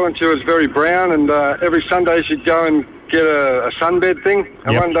met a girl and she was very brown, and every Sunday she'd go and get a sunbed thing.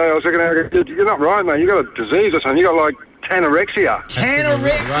 And one day I was looking at her, you're not right, mate. You got a disease or something. You got like tanorexia.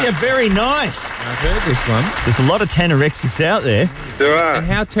 Tanorexia, right. Very nice. I've heard this one. There's a lot of tanorexics out there. There are. And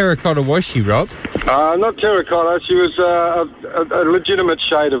how terracotta was she, Rob? Not terracotta. She was a legitimate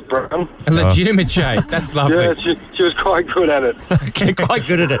shade of brown. A legitimate shade. That's lovely. Yeah, she was quite good at it. Okay, quite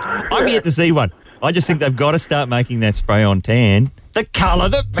good at it. I've yet to see one. I just think they've got to start making that spray-on tan the colour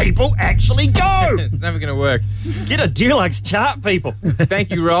that people actually go. It's never going to work. Get a Dulux chart, people.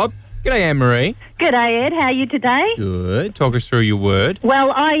 Thank you, Rob. G'day, Anne-Marie. G'day, Ed. How are you today? Good. Talk us through your word.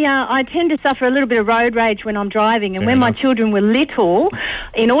 Well, I tend to suffer a little bit of road rage when I'm driving, and when my children were little,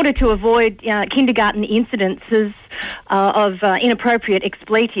 in order to avoid kindergarten incidences of inappropriate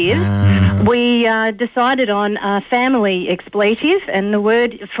expletives, we decided on a family expletive, and the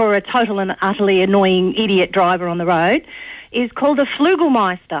word for a total and utterly annoying idiot driver on the road is called a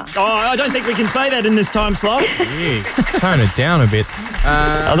Flugelmeister. Oh, I don't think we can say that in this time slot. Tone it down a bit.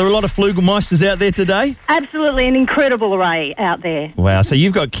 Are there a lot of Flugelmeisters out there today? Absolutely an incredible array out there. Wow, so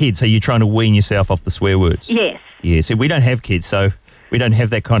you've got kids, so you're trying to wean yourself off the swear words? Yes. Yeah, see, we don't have kids, so we don't have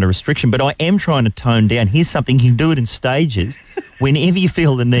that kind of restriction, but I am trying to tone down. Here's something, you can do it in stages. Whenever you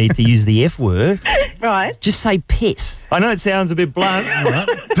feel the need to use the F word, right, just say piss. I know it sounds a bit blunt,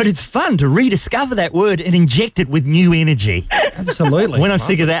 but it's fun to rediscover that word and inject it with new energy. Absolutely. When I'm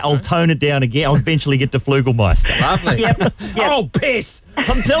sick of that, I'll tone it down again. I'll eventually get to Flugelmeister. Lovely. Yep. Oh, piss!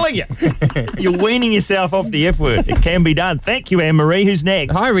 I'm telling you. You're weaning yourself off the F word. It can be done. Thank you, Anne-Marie. Who's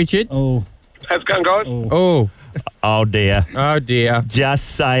next? Hi, Richard. Oh. How's it going, guys? Oh. Oh, dear. Oh, dear.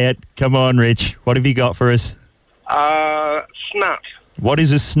 Just say it. Come on, Rich. What have you got for us? Snut. What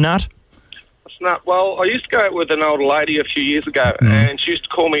is a snut? A snut. Well, I used to go out with an older lady a few years ago, and she used to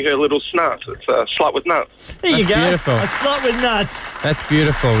call me her little snut. It's a slut with nuts. There you go. Beautiful. A slut with nuts. That's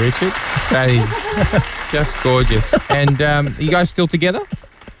beautiful, Richard. That is just gorgeous. And you guys still together?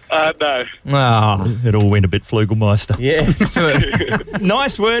 No. Oh. It all went a bit flugelmeister. Yeah.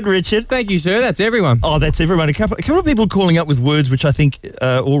 Nice word, Richard. Thank you, sir. That's everyone. Oh, that's everyone. A couple of people calling up with words which I think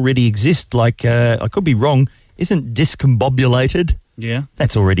already exist. Like, I could be wrong. Isn't discombobulated? Yeah.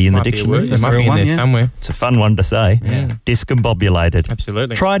 That's already in the Might be a dictionary. word. There might be in there somewhere. It's a fun one to say. Yeah. Discombobulated.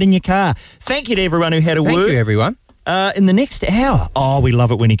 Absolutely. Try it in your car. Thank you to everyone who had a word. Thank you, everyone. In the next hour. Oh, we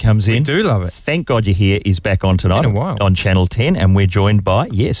love it when he comes in. We do love it. Thank God you're here. He's back on tonight It's been a while. on Channel 10, and we're joined by,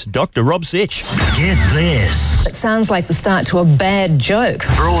 yes, Dr. Rob Sitch. Get this. It sounds like the start to a bad joke.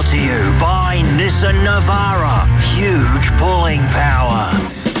 Brought to you by Nissan Navara. Huge pulling power.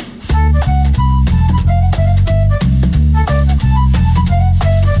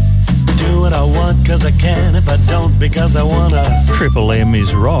 Do what I want 'cause I can, if I don't because I wanna. Triple M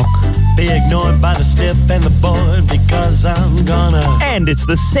is rock. Be ignored by the stiff and the bored because I'm gonna. And it's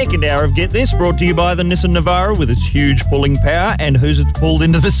the second hour of Get This, brought to you by the Nissan Navara with its huge pulling power. And who's it pulled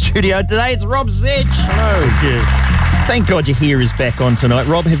into the studio today? It's Rob Sitch. Hello. Thank God you're here is back on tonight.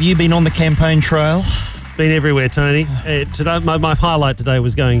 Rob, have you been on the campaign trail? Been everywhere, Tony. Today, my highlight today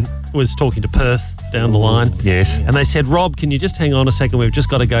was talking to Perth down the line. Yes. And they said, Rob, can you just hang on a second? We've just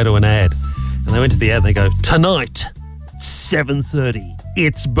got to go to an ad. And they went to the ad and they go, tonight, 7:30,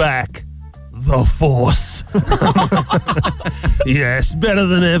 it's back. The Force. Yes, better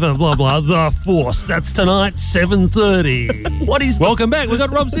than ever, blah, blah. The Force. That's tonight, 7:30. What is Welcome back. We've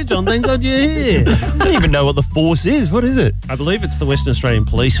got Rob Sitch on. Thank God you're here. I don't even know what the Force is. What is it? I believe it's the Western Australian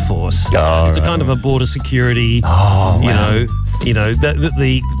Police Force. Oh, It's a right. kind of a border security. Oh, wow. They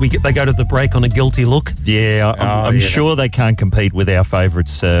go to the break on a guilty look. Yeah, I'm sure they can't compete with our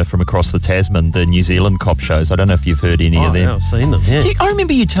favourites from across the Tasman, the New Zealand cop shows. I don't know if you've heard any of them. Yeah, I've seen them, yeah. I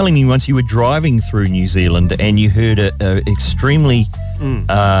remember you telling me once you were driving through New Zealand and you heard a extremely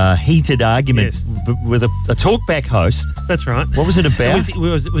heated argument with a talkback host. That's right. What was it about? It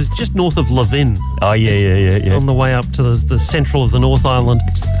was just north of Levin. Oh, yeah. On the way up to the central of the North Island,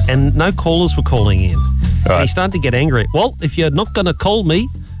 and no callers were calling in. Right. And he started to get angry. Well, if you're not going to call me,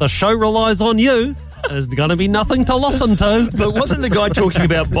 the show relies on you. There's going to be nothing to listen to. But wasn't the guy talking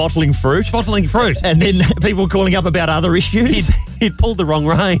about bottling fruit? Bottling fruit. And then people calling up about other issues? He'd pulled the wrong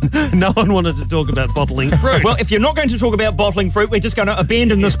rein. No one wanted to talk about bottling fruit. Well, if you're not going to talk about bottling fruit, we're just going to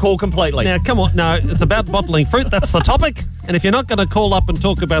abandon this call completely. Now, come on. No, it's about bottling fruit. That's the topic. And if you're not going to call up and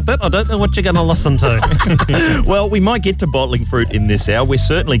talk about that, I don't know what you're going to listen to. Well, we might get to bottling fruit in this hour. We're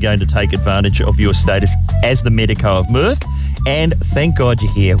certainly going to take advantage of your status as the medico of mirth. And thank God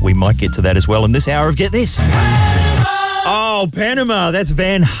you're here. We might get to that as well in this hour of Get This. Oh, Panama. That's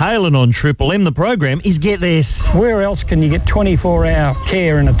Van Halen on Triple M. The program is Get This. Where else can you get 24-hour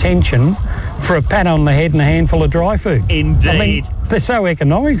care and attention for a pat on the head and a handful of dry food? Indeed. I mean, they're so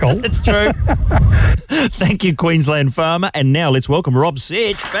economical. That's true. Thank you, Queensland Farmer. And now let's welcome Rob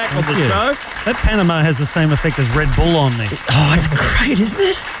Sitch back on the show. That Panama has the same effect as Red Bull on me. Oh, it's great, isn't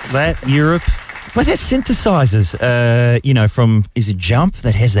it? That, Europe. Well, that synthesizers, from, is it Jump,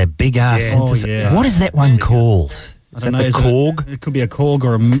 that has that big ass synthesizer? yeah. What is that one called? Is that the Korg? It could be a Korg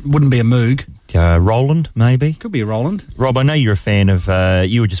or wouldn't be a Moog. Roland, maybe? Could be a Roland. Rob, I know you're a fan of,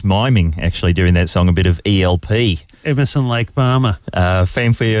 you were just miming, actually, during that song, a bit of ELP. Emerson Lake Palmer.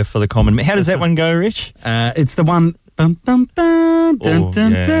 Fanfare for the Common Man. How does that one go, Rich? It's the one... Bum, bum, bum, dun,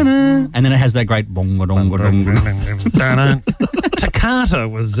 dun, dun, dun, and then it has that great bonga donga donga. Toccata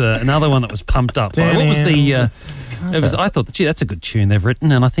was another one that was pumped up. What was the... I thought, gee, that's a good tune they've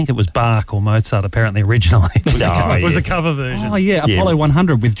written, and I think it was Bach or Mozart apparently originally. It was a cover version. Oh, yeah, Apollo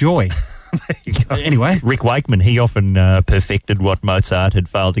 100 with Joy. Anyway. Rick Wakeman, he often perfected what Mozart had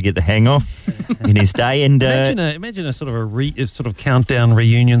failed to get the hang of in his day. And imagine a sort of countdown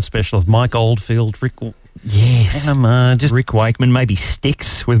reunion special of Mike Oldfield, Rick... Yes. Rick Wakeman, maybe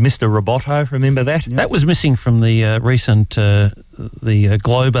Styx with Mr. Roboto. Remember that? Yep. That was missing from the recent the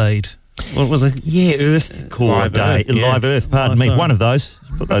Globe Aid. What was it? Yeah, Earth Core Day. Live Earth, pardon me. Sorry. One of those.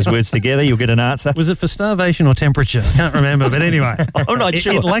 Put those words together, you'll get an answer. Was it for starvation or temperature? I can't remember, but anyway. I'm not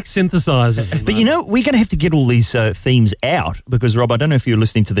sure. It lacks synthesizers. But we're going to have to get all these themes out because, Rob, I don't know if you were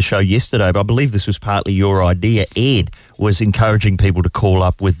listening to the show yesterday, but I believe this was partly your idea. Ed was encouraging people to call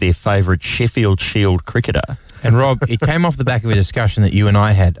up with their favourite Sheffield Shield cricketer. And Rob, it came off the back of a discussion that you and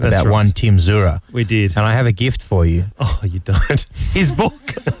I had about one Tim Zura. We did. And I have a gift for you. Oh, you don't. His book.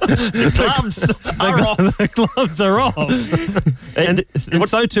 The gloves are off. The gloves are off. And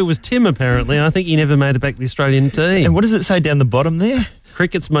so too was Tim, apparently. I think he never made it back to the Australian team. And what does it say down the bottom there?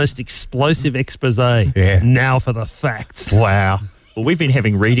 cricket's most explosive expose. Yeah. Now for the facts. Wow. Well, we've been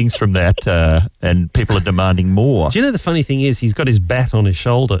having readings from that, and people are demanding more. Do you know the funny thing is he's got his bat on his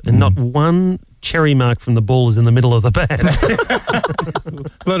shoulder and not one cherry mark from the ball is in the middle of the bat.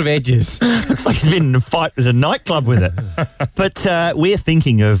 A lot of edges. Looks like he's been in a fight at a nightclub with it. But we're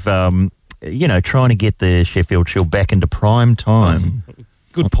thinking of, trying to get the Sheffield Shield back into prime time.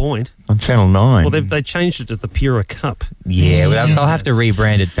 Good point. On Channel 9. Well, they changed it to the Pura Cup. Yeah, well, they'll have to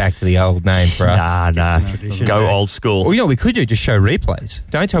rebrand it back to the old name for us. Nah. Go old school. Well, we could do just show replays.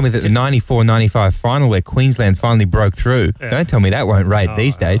 Don't tell me that the 94-95 final where Queensland finally broke through, don't tell me that won't rate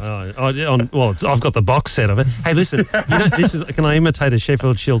these days. I've got the box set of it. Hey, listen, can I imitate a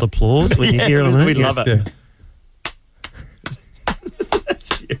Sheffield Shield applause when you hear it on there? We'd love it.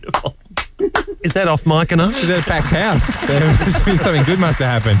 That's beautiful. Is that off mic enough? Is that a packed house? Something good must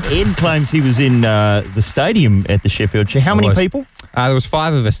have happened. Ed claims he was in the stadium at the Sheffield Shield. How many people? There was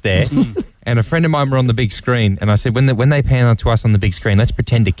 5 of us there, and a friend of mine were on the big screen, and I said, when they pan on to us on the big screen, let's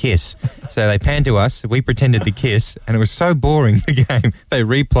pretend to kiss. So they panned to us, we pretended to kiss, and it was so boring, the game, they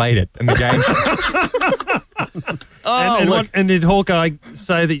replayed it, and the game... And did Hawkeye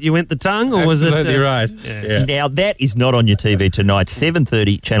say that you went the tongue, or was it... Absolutely right. Yeah. Now, that is not on your TV tonight.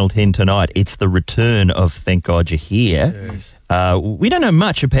 7:30, Channel 10 tonight. It's the return of Thank God You're Here. Yes. We don't know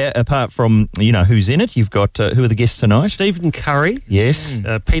much apart from, who's in it. You've got, who are the guests tonight? Stephen Curry. Yes.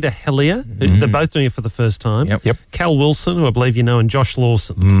 Peter Hellier. They're both doing it for the first time. Yep. Cal Wilson, who I believe you know, and Josh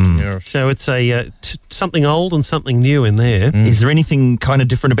Lawson. So it's something old and something new in there. Is there anything kind of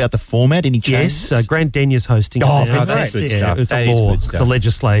different about the format? Any changes? Yes. Grant Denya's hosting. Oh, it now. fantastic. It's a law. It's a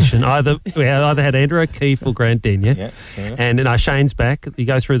legislation. We either had Andrew O'Keefe or Grant Denya. And Shane's back. You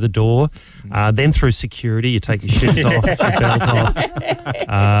go through the door, then through security. You take your shoes off, your belt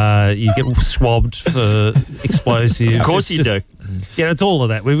off. You get swabbed for explosives. Of course you do. Yeah, it's all of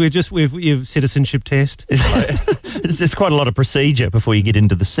that. We've citizenship test. There's quite a lot of procedure before you get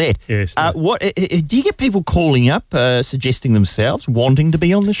into the set. Yes. What do you get people calling up, suggesting themselves, wanting to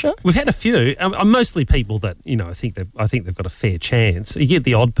be on the show? We've had a few. Mostly people that I think they've got a fair chance. You get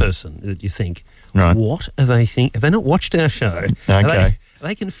the odd person that you think, right? What are they think? Have they not watched our show? Okay. Are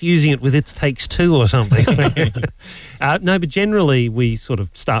they confusing it with It Takes Two or something? No, but generally we sort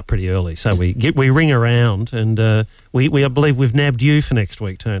of start pretty early. So we ring around and I believe we've nabbed you for next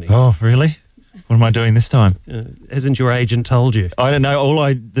week, Tony. Oh, really? What am I doing this time? Hasn't your agent told you? I don't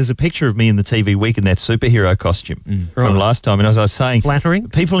know. There's a picture of me in the TV Week in that superhero costume from last time, and as I was saying, flattering.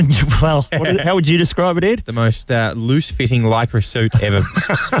 People, how would you describe it, Ed? The most loose-fitting lycra suit ever.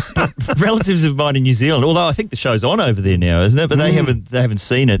 Relatives of mine in New Zealand, although I think the show's on over there now, isn't it? But they haven't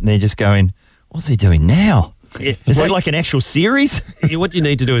seen it, and they're just going, "What's he doing now?" Yeah. Is that like an actual series? What you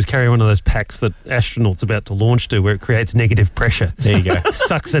need to do is carry one of those packs that astronauts about to launch do where it creates negative pressure. There you go.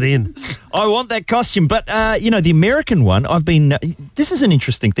 Sucks it in. I want that costume. But, the American one, this is an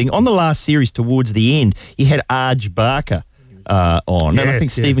interesting thing. On the last series, towards the end, you had Arj Barker on, and I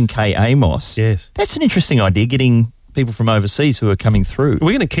think Stephen K. Amos. Yes. That's an interesting idea, getting people from overseas who are coming through.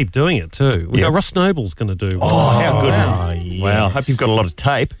 We're going to keep doing it too. Ross Noble's going to do. How good. Wow. Yes. Wow. I hope you've got a lot of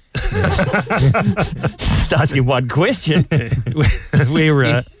tape. Just asking one question.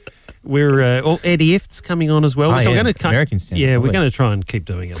 We're Eddie Ift's coming on as well. So we're going to American stand. Yeah, we're going to try and keep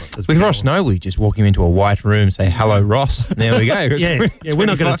doing it. With Ross Noble, we just walk him into a white room, say hello, Ross. There we go. yeah, we're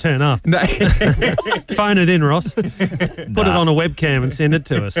not going to turn up. Phone it in, Ross. Put it on a webcam and send it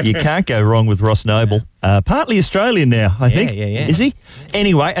to us. You can't go wrong with Ross Noble. Partly Australian now, I think. Yeah. Is he?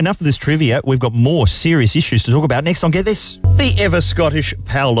 Anyway, enough of this trivia. We've got more serious issues to talk about next on Get This. The ever-Scottish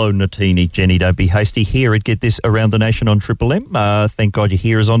Paolo Nutini. Jenny, don't be hasty. Here at Get This Around the Nation on Triple M. Thank God You're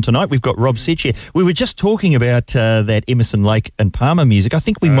Here is on tonight. We've got Rob Sitch here. We were just talking about that Emerson, Lake and Palmer music. I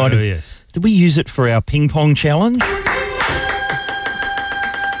think we might have... Yes. Did we use it for our ping pong challenge?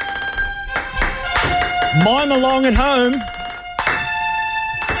 Mime along at home.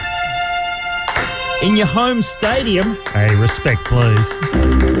 In your home stadium. Hey, respect, please.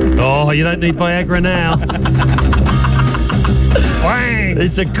 Oh, you don't need Viagra now. Wang!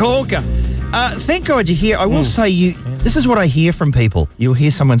 It's a corker. Thank God You're Here. I will say this is what I hear from people. You'll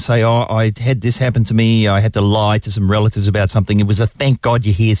hear someone say, I had this happen to me. I had to lie to some relatives about something. It was a Thank God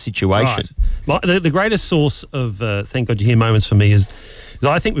You're Here situation. Right. The greatest source of Thank God You're Here moments for me is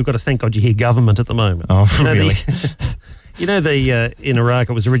I think we've got a Thank God You're Here government at the moment. Oh, really? In Iraq,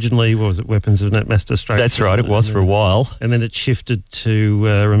 it was originally, weapons of mass destruction. That's right, it was for a while. And then it shifted to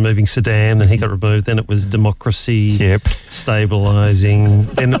removing Saddam, then he got removed. Then it was democracy, stabilising.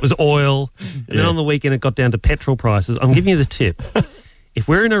 Then it was oil. And then on the weekend it got down to petrol prices. I'm giving you the tip. If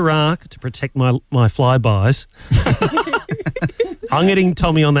we're in Iraq to protect my flybys, I'm getting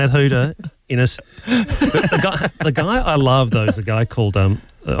Tommy on that hooter in a... The guy I love, though, is a guy called...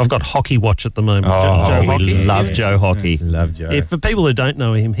 I've got Hockey Watch at the moment. Joe Hockey. Love Joe Hockey. Love Joe. For people who don't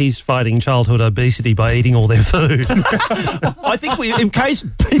know him, he's fighting childhood obesity by eating all their food. I think in case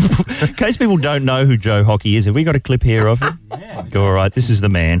people don't know who Joe Hockey is, have we got a clip here of him? Yeah. All right, this is the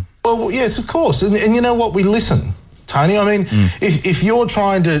man. Well, yes, of course. And you know what? We listen, Tony. I mean, if you're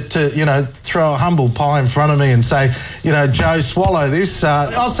trying to throw a humble pie in front of me and say, Joe, swallow this,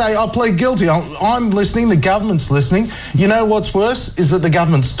 I'll say I'll plead guilty. I'm listening. The government's listening. You know what's worse is that the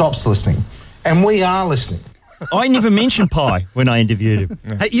government stops listening, and we are listening. I never mentioned pie when I interviewed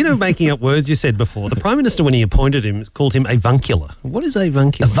him. Hey, making up words you said before, the Prime Minister, when he appointed him, called him avuncular. What is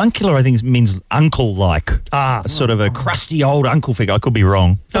avuncular? Avuncular, I think, means uncle-like. Sort of a crusty old uncle figure. I could be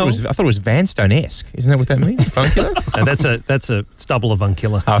wrong. I thought it was Vanstone-esque. Isn't that what that means? Avuncular? No, that's a double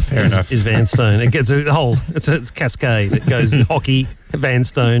avuncular. Oh, fair enough. Is Vanstone. It gets it's a cascade. It goes Hockey,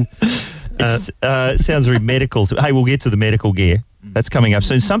 Vanstone. It sounds very medical. Hey, we'll get to the medical gear. That's coming up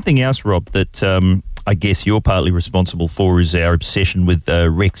soon. Something else, Rob, that... I guess you're partly responsible for is our obsession with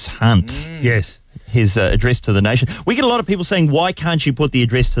Rex Hunt. Yes. His address to the nation. We get a lot of people saying, why can't you put the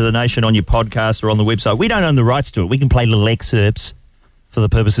address to the nation on your podcast or on the website? We don't own the rights to it. We can play little excerpts for the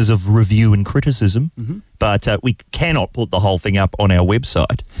purposes of review and criticism, but we cannot put the whole thing up on our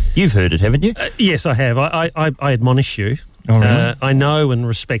website. You've heard it, haven't you? Yes, I have. I admonish you. Oh, really? I know and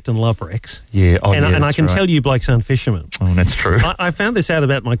respect and love Rex. Yeah, and I can tell you blokes aren't fishermen. Oh, that's true. I found this out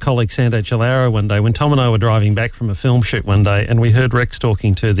about my colleague Sando Chilaro one day when Tom and I were driving back from a film shoot one day, and we heard Rex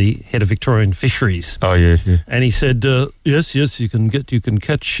talking to the head of Victorian Fisheries. Oh, yeah. And he said, yes, you can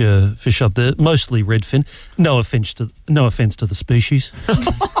catch fish up there, mostly redfin. No offence to the species.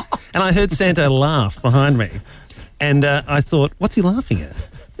 And I heard Santo laugh behind me, and I thought, what's he laughing at?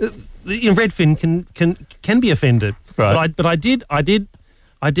 Redfin can be offended. Right. But I did actually.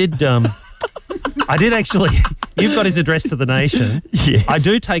 You've got his address to the nation. Yes. I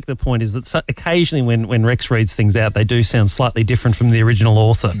do take the point is that occasionally when Rex reads things out, they do sound slightly different from the original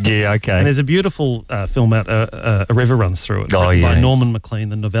author. Yeah, okay. And there's a beautiful film out, A River Runs Through It, by Norman Maclean,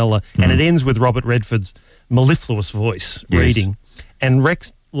 the novella, and it ends with Robert Redford's mellifluous voice reading. And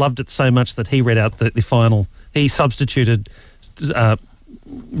Rex loved it so much that he read out the final. He substituted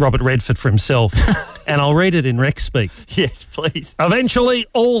Robert Redford for himself. And I'll read it in Rex speak. Yes, please. Eventually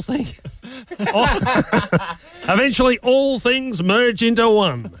all things merge into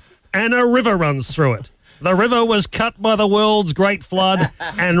one, and a river runs through it. The river was cut by the world's great flood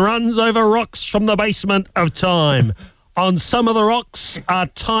and runs over rocks from the basement of time. On some of the rocks are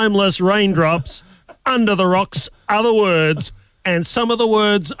timeless raindrops. Under the rocks are the words, and some of the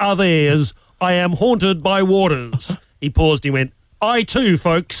words are theirs. I am haunted by waters. He paused, he went, I too,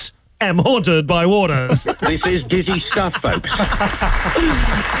 folks, am haunted by waters. This is dizzy stuff, folks.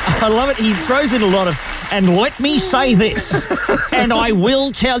 I love it. He throws in a lot of, and let me say this, and I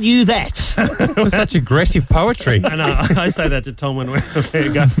will tell you that. It was such aggressive poetry. I know. I say that to Tom when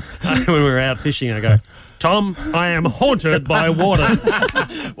we're out fishing. I go, Tom, I am haunted by water.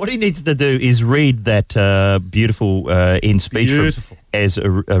 What he needs to do is read that beautiful end speech as a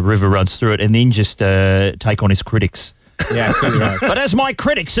river runs through it, and then just take on his critics. Yeah, absolutely right. But as my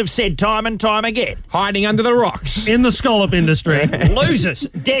critics have said time and time again, hiding under the rocks in the scallop industry, losers,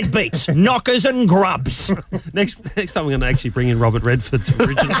 deadbeats, knockers, and grubs. Next time, I'm going to actually bring in Robert Redford's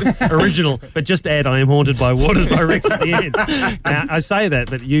original, but just add "I am haunted by waters" by Rex at the end. Now, I say that,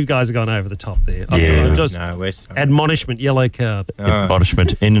 but you guys have gone over the top there. I'm just admonishment, yellow card.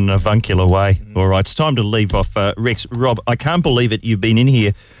 Admonishment in an avuncular way. All right, it's time to leave off Rex. Rob, I can't believe it. You've been in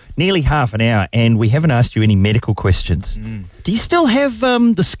here nearly half an hour, and we haven't asked you any medical questions. Do you still have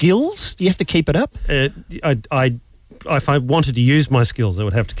the skills? Do you have to keep it up? If I wanted to use my skills, I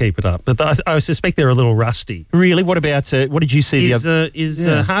would have to keep it up. But I suspect they're a little rusty. Really? What about, what did you see Is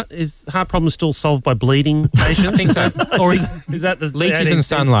heart problems still solved by bleeding patients? I think so. Or is that the leeches and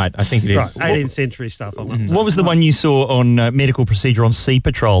sunlight? I think it is. Right, 18th century stuff. What was the one you saw on medical procedure on Sea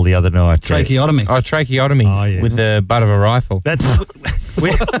Patrol the other night? Tracheotomy. Oh, tracheotomy with the butt of a rifle. That's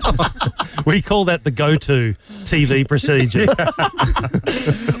we call that the go-to TV procedure.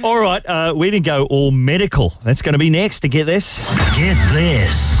 All right, we're going to go all medical. That's going to be next. To get this. Get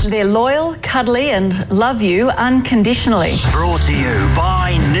this. They're loyal, cuddly, and love you unconditionally. Brought to you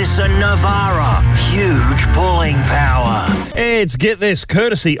by Nissan Navara. Huge pulling power. It's Get This,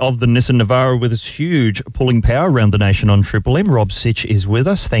 courtesy of the Nissan Navara with its huge pulling power around the nation on Triple M. Rob Sitch is with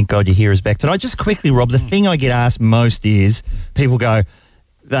us. Thank God you're here is back tonight. Just quickly, Rob, the thing I get asked most is people go,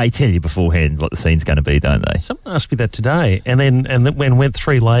 they tell you beforehand what the scene's going to be, don't they? Someone asked me that today, and then when went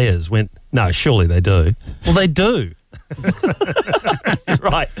 3 layers, no, surely they do. Well, they do.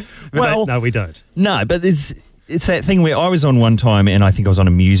 Right. Well, no, we don't. No, but it's that thing where I was on one time and I think I was on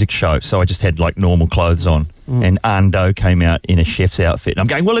a music show, so I just had like normal clothes on, and Ando came out in a chef's outfit. And I'm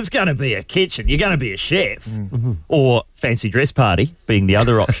going, well, it's going to be a kitchen. You're going to be a chef. Or fancy dress party being the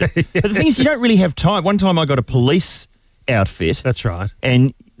other option. But the thing is, you don't really have time. One time I got a police outfit. That's right.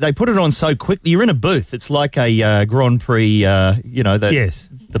 And they put it on so quickly. You're in a booth. It's like a Grand Prix,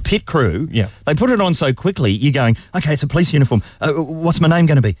 the pit crew. Yeah. They put it on so quickly. You're going, okay, it's a police uniform. What's my name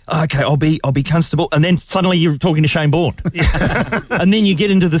going to be? Oh, okay, I'll be Constable. And then suddenly you're talking to Shane Bourne. And then you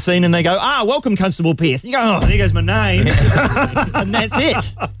get into the scene and they go, welcome, Constable Pierce. And you go, there goes my name. And that's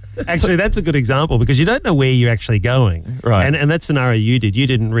it. Actually, that's a good example because you don't know where you're actually going. Right. And that scenario you did, you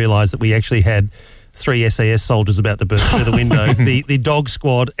didn't realise that we actually had 3 SAS soldiers about to burst through the window, the dog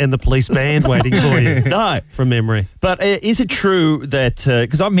squad and the police band waiting for you. No. From memory. But is it true that,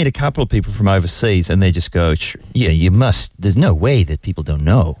 because I've met a couple of people from overseas and they just go, you must, there's no way that people don't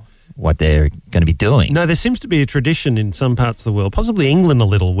know what they're going to be doing. No, there seems to be a tradition in some parts of the world, possibly England a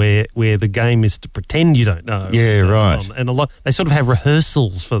little, where the game is to pretend you don't know. Yeah, right. And a lot, they sort of have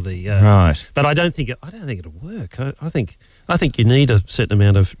rehearsals for the... right. But I don't think it'll work. I think you need a certain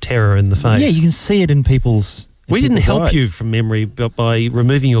amount of terror in the face. Yeah, you can see it in people's... We didn't help eyes. you from memory by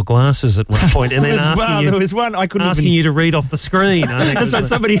removing your glasses at one point and then there was one I couldn't asking you to read off the screen. I think so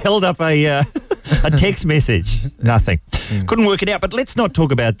somebody held up a text message. Nothing. Couldn't work it out. But let's not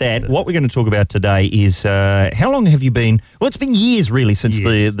talk about that. What we're going to talk about today is how long have you been... Well, it's been years, really, since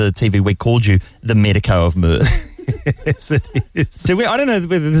the TV Week called you the Medico of Mirth. Yes, it is. So I don't know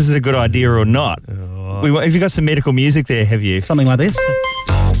whether this is a good idea or not. Have you got some medical music there, have you? Something like this.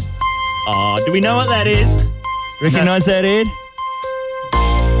 Oh, do we know what that is? Recognise that, Ed?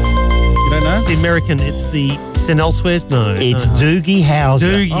 You don't know? It's the American. It's the St. Elsewhere's. No. It's Doogie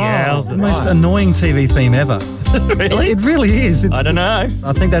Howser. Doogie Howser. The most annoying TV theme ever. Really? It really is. I don't know.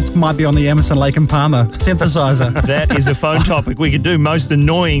 I think that might be on the Emerson, Lake and Palmer synthesizer. That is a phone topic. We could do most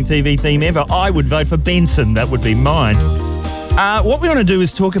annoying TV theme ever. I would vote for Benson. That would be mine. What we want to do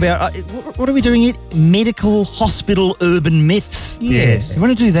is talk about, what are we doing here? Medical hospital urban myths. Yes. You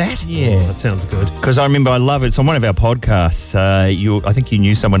want to do that? Yeah. Oh, that sounds good. Because I remember I love it. It's on one of our podcasts. I think you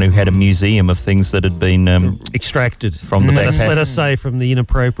knew someone who had a museum of things that had been... extracted. From the back. Let us say from the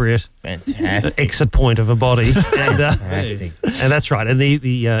inappropriate exit point of a body. And, Fantastic. And that's right. And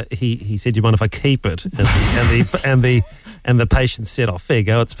he said, "Do you mind if I keep it?" And the patient said, "Oh, fair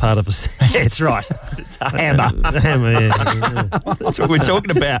go. It's part of a set." That's right. A hammer. A hammer, yeah. That's what we're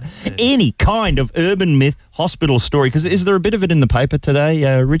talking about. Any kind of urban myth hospital story. Because is there a bit of it in the paper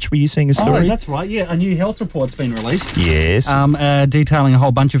today? Rich, were you seeing a story? Oh, that's right. Yeah, a new health report's been released. Yes. Detailing a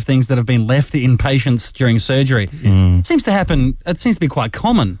whole bunch of things that have been left in patients during surgery. It seems to happen. It seems to be quite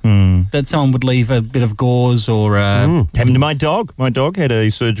common that someone would leave a bit of gauze or... Happened to my dog. My dog had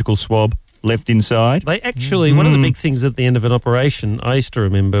a surgical swab left inside. They actually, one of the big things at the end of an operation, I used to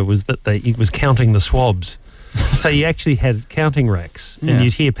remember, was that it was counting the swabs. So you actually had counting racks, and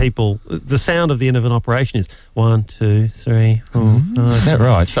you'd hear people. The sound of the end of an operation is 1, 2, 3, 4, 5. Is that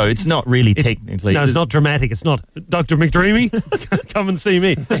right? So it's not really technically. No, it's not dramatic. It's not Dr. McDreamy. Come and see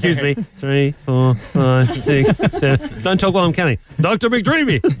me. Excuse me. 3, 4, 5, 6, 7. Don't talk while I'm counting. Dr.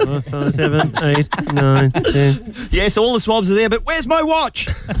 McDreamy. 4, 5, 7, 8, 9, 10. Yes, all the swabs are there, but where's my watch?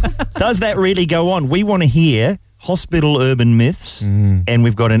 Does that really go on? We want to hear hospital urban myths, and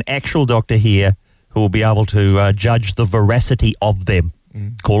we've got an actual doctor here who will be able to judge the veracity of them.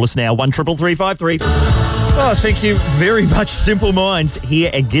 Call us now, 133353. Oh, thank you very much, Simple Minds, here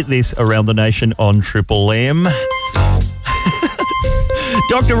and get this around the nation on Triple M.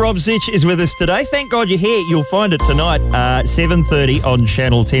 Dr. Rob Sitch is with us today. Thank God you're here. You'll find it tonight, 7:30 on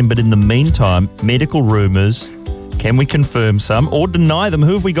Channel 10. But in the meantime, medical rumours. Can we confirm some or deny them?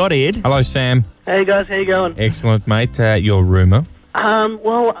 Who have we got, Ed? Hello, Sam. Hey, guys. How you going? Excellent, mate. Your rumour?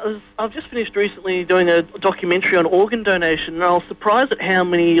 Well, I've just finished recently doing a documentary on organ donation, and I was surprised at how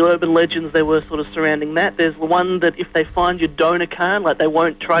many urban legends there were sort of surrounding that. There's the one that if they find your donor card, like they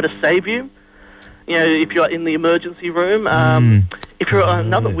won't try to save you. You know, if you're in the emergency room. If you're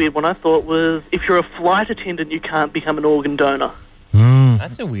another weird one I thought was if you're a flight attendant, you can't become an organ donor.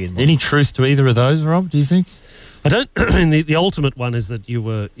 That's a weird one. Any truth to either of those, Rob, do you think? I don't. The ultimate one is that you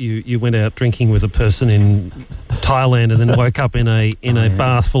went out drinking with a person in Thailand and then woke up in a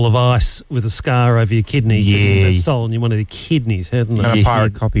bath full of ice with a scar over your kidney. Yeah, they'd stolen you one of the kidneys, hadn't they? And a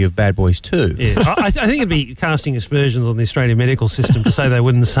pirate copy of Bad Boys 2. Yeah. I think it'd be casting aspersions on the Australian medical system to say they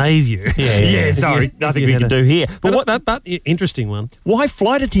wouldn't save you. Yeah, sorry, nothing we can do here. But interesting one. Why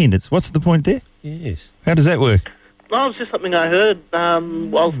flight attendants? What's the point there? Yes. How does that work? No, it's just something I heard. I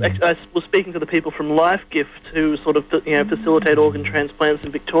was speaking to the people from Life Gift who sort of facilitate organ transplants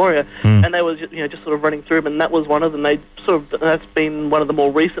in Victoria, and they were just sort of running through them, and that was one of them. That's been one of the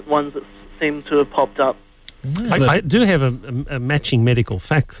more recent ones that seem to have popped up. I do have a matching medical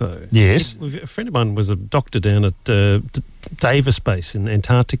fact, though. Yes. A friend of mine was a doctor down at Davis Base in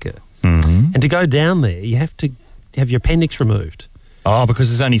Antarctica, and to go down there, you have to have your appendix removed. Oh, because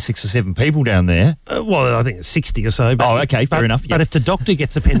there's only 6 or 7 people down there. Well, I think it's 60 or so. But okay, fair enough. But if the doctor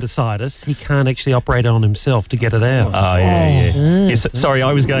gets appendicitis, he can't actually operate on himself to get it out. Oh, yeah. Yes, sorry,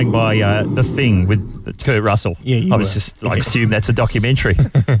 I was going by The Thing with Kurt Russell. Yeah, I assume that's a documentary.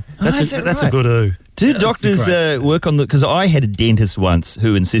 That's a good ooh. Do doctors work on because I had a dentist once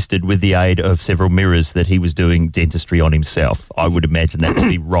who insisted with the aid of several mirrors that he was doing dentistry on himself. I would imagine that would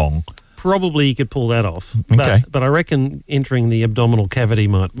be wrong. Probably you could pull that off. Okay. But I reckon entering the abdominal cavity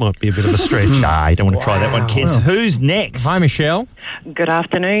might be a bit of a stretch. Nah, you don't want to try that one, kids. Who's next? Hi, Michelle. Good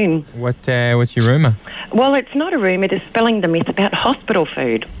afternoon. What's your rumour? Well, it's not a rumour, it is spelling the myth about hospital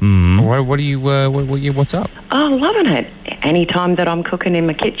food. What's up? Oh, loving it. Any time that I'm cooking in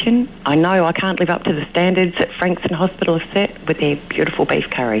my kitchen, I know I can't live up to the standards that Frankston Hospital have set with their beautiful beef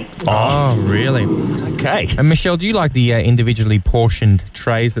curry. Oh, really? Okay. And Michelle, do you like the individually portioned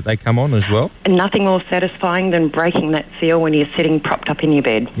trays that they come on as well? Nothing more satisfying than breaking that seal when you're sitting propped up in your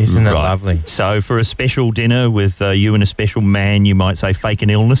bed. Isn't that lovely? So for a special dinner with you and a special man, you might say fake an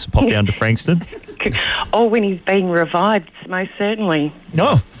illness, pop down to Frankston? Or when he's being revived, most certainly.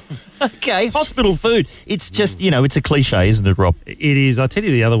 No. Okay, hospital food. It's just, it's a cliche, isn't it, Rob? It is. I tell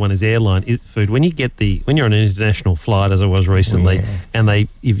you, the other one is airline food. When you're on an international flight, as I was recently, and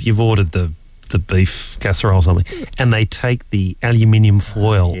you've ordered the beef casserole or something, and they take the aluminium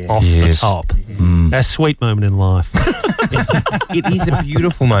foil off the top. A sweet moment in life. It is a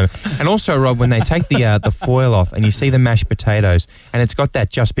beautiful moment. And also, Rob, when they take the foil off and you see the mashed potatoes and it's got that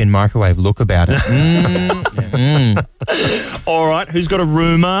just been microwave look about it. All right, who's got a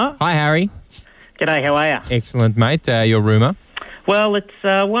rumour? Hi, Harry. G'day, how are you? Excellent, mate. Your rumour? Well, it's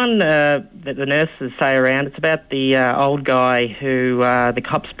one that the nurses say around. It's about the old guy who the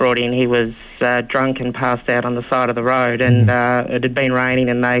cops brought in. He was drunk and passed out on the side of the road, and it had been raining,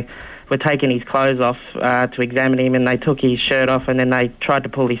 and they were taking his clothes off to examine him, and they took his shirt off, and then they tried to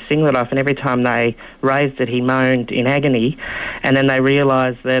pull his singlet off, and every time they raised it, he moaned in agony, and then they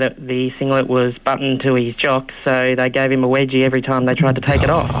realised that the singlet was buttoned to his jock, so they gave him a wedgie every time they tried to take it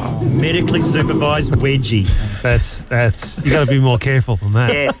off. Medically supervised wedgie. That's you got to be more careful than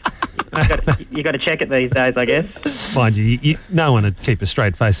that. Yeah. You got to check it these days, I guess. Mind you, no one would keep a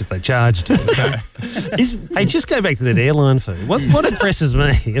straight face if they charged. Hey, just go back to that airline food. What impresses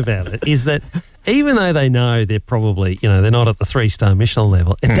me about it is that even though they know they're probably, they're not at the 3-star Michelin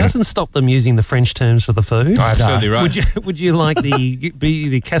level, it doesn't stop them using the French terms for the food. Oh, absolutely right. Would you like the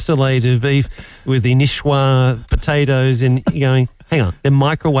cassoulet of beef with the niçoise potatoes and going? Hang on, they're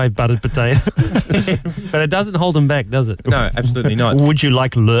microwave buttered potatoes. But it doesn't hold them back, does it? No, absolutely not. Would you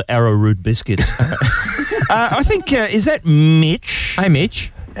like Le Arrowroot biscuits? I think, is that Mitch? Hey,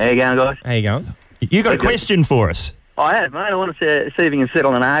 Mitch. How you going, guys? How you going? You got a question for us? I have, mate. I want to see if you can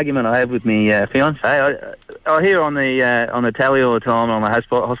settle an argument I have with my fiancée. I hear on the telly all the time on the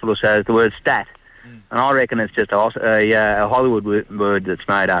hospital shows the word stat, and I reckon it's just a Hollywood word that's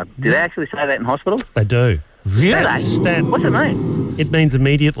made up. Do they actually say that in hospitals? They do. Really? Stat. What's it mean? It means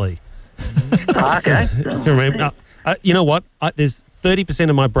immediately. Oh, okay. You know what? There's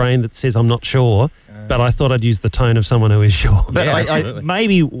 30% of my brain that says I'm not sure, but I thought I'd use the tone of someone who is sure. But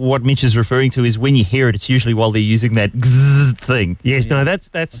maybe what Mitch is referring to is when you hear it, it's usually while they're using that zzz thing. Yes, no,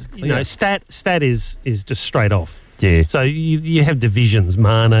 that's stat is just straight off. Yeah. So you have divisions,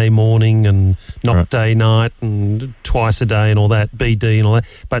 Mane morning and knock day night and twice a day and all that, BD and all that.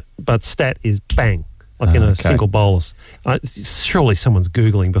 But stat is bang. Like in a single bolus. Surely someone's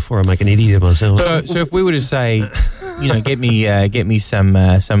Googling before I make an idiot of myself. So if we were to say, get me some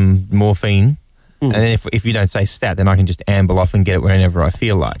morphine, and then if you don't say stat, then I can just amble off and get it whenever I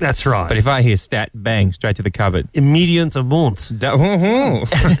feel like. That's right. But if I hear stat, bang, straight to the cupboard. Immediate amount. And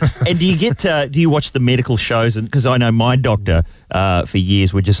do you watch the medical shows? Because I know my doctor for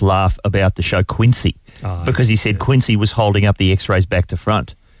years would just laugh about the show Quincy because he said Quincy was holding up the x-rays back to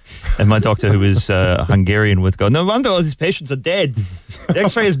front. And my doctor, who was Hungarian, would go, no wonder all these patients are dead. The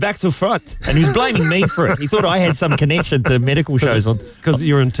x-ray is back to front. And he was blaming me for it. He thought I had some connection to medical shows. Because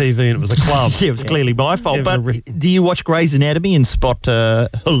you were on TV and it was a club. Yeah, it was clearly my fault. But do you watch Grey's Anatomy and spot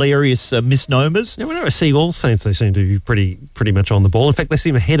hilarious misnomers? Yeah, whenever I see All Saints, they seem to be pretty much on the ball. In fact, they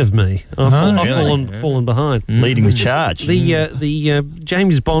seem ahead of me. I've fallen behind. Leading the charge. The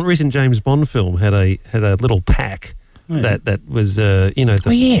James Bond, recent James Bond film had a little pack that was the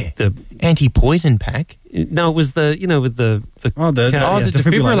anti-poison pack. No, it was the with the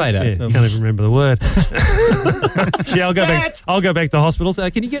defibrillator. Yeah, can't even remember the word. Yeah, I'll go back to hospitals.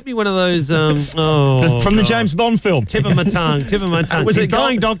 Can you get me one of those? From the James Bond film. Tip of my tongue. Was He's it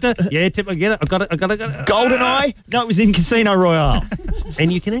dying, doctor? Yeah, tip. I get it. I got it. GoldenEye? No, it was in Casino Royale.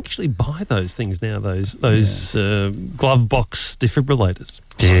 And you can actually buy those things now. Those glove box defibrillators.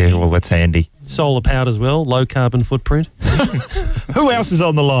 Yeah, well, that's handy. Solar powered as well. Low carbon footprint. Who else is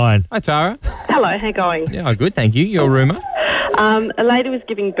on the line? Hi, Tara. Hello, how you going? Yeah, good, thank you. Your rumour? A lady was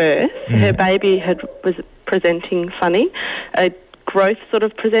giving birth. Her baby was presenting funny. A growth sort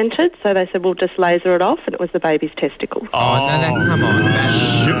of presented, so they said, we'll just laser it off, and it was the baby's testicle. No, come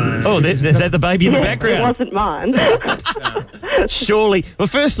on. There's that the baby in the background. It wasn't mine. Surely. Well,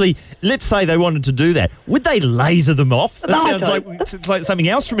 firstly, let's say they wanted to do that. Would they laser them off? That sounds like something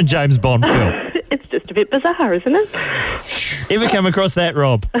else from a James Bond film. It's just a bit bizarre, isn't it? Ever come across that,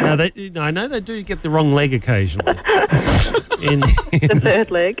 Rob? No, I know they do get the wrong leg occasionally. The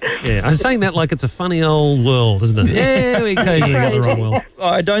third leg. Yeah, I'm saying that like it's a funny old world, isn't it? Yeah, we occasionally get the wrong world.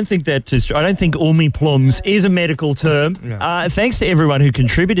 I don't think that is true. I don't think omniplums is a medical term. Thanks to everyone who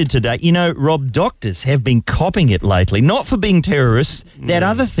contributed today. You know, Rob, doctors have been copping it lately, not for being terrorists. That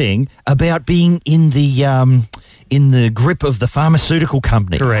other thing about being in the grip of the pharmaceutical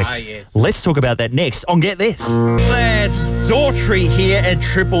company. Correct. Yes. Let's talk about that next on Get This. That's Daughtry here at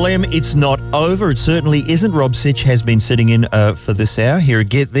Triple M. It's not over. It certainly isn't. Rob Sitch has been sitting in for this hour here at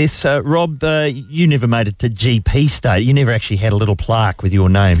Get This. Rob, you never made it to GP state. You never actually had a little plaque with your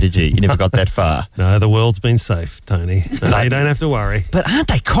name, did you? You never got that far. No, the world's been safe, Tony. No, you don't have to worry. But aren't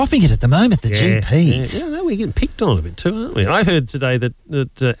they copying it at the moment, the GPs? Yeah, no, we're getting picked on a bit too, aren't we? I heard today that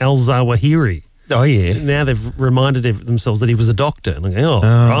Al-Zawahiri. Oh, yeah. Now they've reminded themselves that he was a doctor. And I'm going,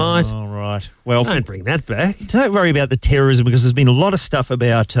 right. All right. Well, don't bring that back. Don't worry about the terrorism because there's been a lot of stuff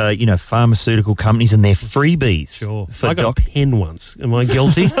about, pharmaceutical companies and their freebies. Sure. I got a pen once. Am I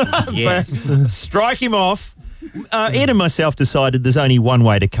guilty? Yes. Strike him off. Ed and myself decided there's only one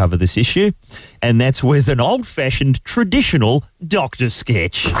way to cover this issue, and that's with an old-fashioned, traditional doctor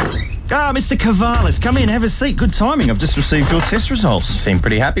sketch. Mr. Cavalis, come in, have a seat. Good timing. I've just received your test results. Seem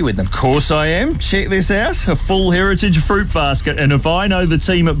pretty happy with them. Of course I am. Check this out. A full heritage fruit basket. And if I know the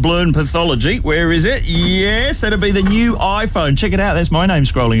team at Blurn Pathology, where is it? Yes, that'll be the new iPhone. Check it out. That's my name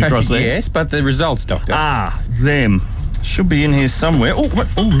scrolling across there. Yes, but the results, Doctor. Them. Should be in here somewhere. Oh,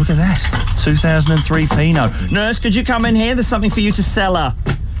 look at that. 2003 Pinot. Nurse, could you come in here? There's something for you to sell her.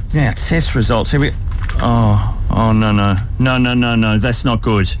 Now, test results. Here we... No. That's not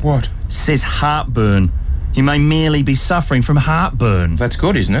good. What? It says heartburn. You may merely be suffering from heartburn. That's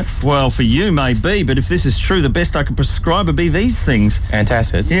good, isn't it? Well, for you, maybe, but if this is true, the best I could prescribe would be these things.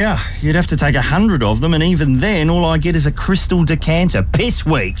 Antacids? Yeah, you'd have to take 100 of them, and even then, all I get is a crystal decanter. Piss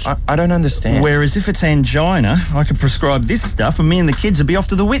weak. I don't understand. Whereas if it's angina, I could prescribe this stuff, and me and the kids would be off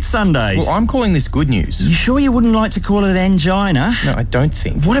to the Whit Sundays. Well, I'm calling this good news. You sure you wouldn't like to call it angina? No, I don't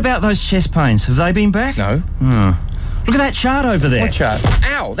think. What about those chest pains? Have they been back? No. Look at that chart over there. What chart?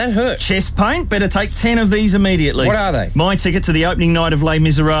 Ow, that hurt. Chest pain? Better take 10 of these immediately. What are they? My ticket to the opening night of Les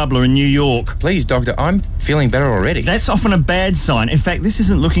Miserables in New York. Please, Doctor, I'm feeling better already. That's often a bad sign. In fact, this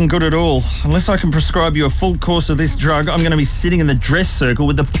isn't looking good at all. Unless I can prescribe you a full course of this drug, I'm going to be sitting in the dress circle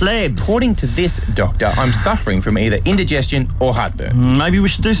with the plebs. According to this, Doctor, I'm suffering from either indigestion or heartburn. Maybe we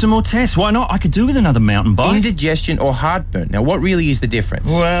should do some more tests. Why not? I could do with another mountain bike. Indigestion or heartburn. Now, what really is the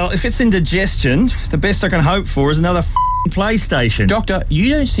difference? Well, if it's indigestion, the best I can hope for is another PlayStation. Doctor, you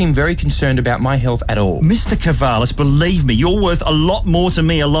don't seem very concerned about my health at all. Mr. Cavalis, believe me, you're worth a lot more to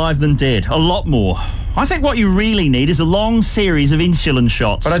me alive than dead. A lot more. I think what you really need is a long series of insulin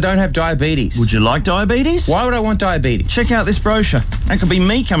shots. But I don't have diabetes. Would you like diabetes? Why would I want diabetes? Check out this brochure. That could be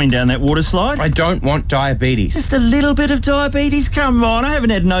me coming down that water slide. I don't want diabetes. Just a little bit of diabetes? Come on, I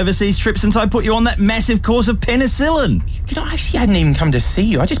haven't had an overseas trip since I put you on that massive course of penicillin. You know, I actually hadn't even come to see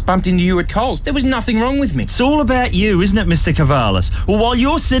you. I just bumped into you at Coles. There was nothing wrong with me. It's all about you, isn't it, Mr. Cavalis? Well, while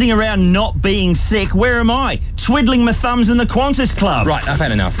you're sitting around not being sick, where am I? Twiddling my thumbs in the Qantas Club. Right, I've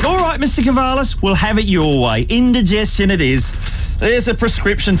had enough. All right, Mr. Cavalis, we'll have it your way. Indigestion it is. There's a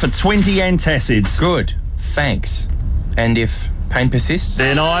prescription for 20 antacids. Good. Thanks. And if pain persists?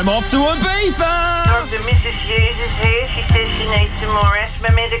 Then I'm off to Ibiza! Dr. Mrs. Hughes is here. She says she needs some more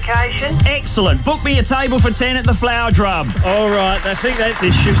asthma medication. Excellent. Book me a table for 10 at the Flower Drum. All right, I think that's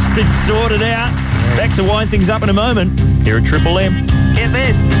issue's been sorted out. Back to wind things up in a moment. Here at Triple M. Get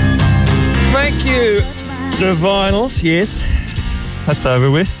this. Thank you, Divinals. Yes, that's over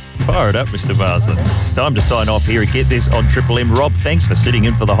with. Fire it up, Mr. Marsden. It's time to sign off here and get this on Triple M. Rob, thanks for sitting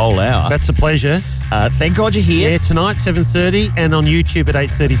in for the whole hour. That's a pleasure. Thank God you're here. Yeah, tonight, 7:30, and on YouTube at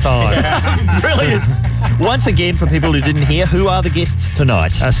 8:35. Brilliant. Once again, for people who didn't hear, who are the guests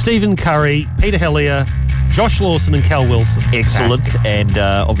tonight? Stephen Curry, Peter Hellier, Josh Lawson and Cal Wilson. Excellent. Fantastic. And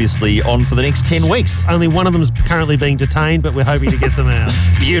obviously on for the next 10 weeks. Only one of them is currently being detained, but we're hoping to get them out.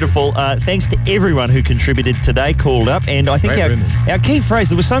 Beautiful. Thanks to everyone who contributed today, called up. And I think our key phrase,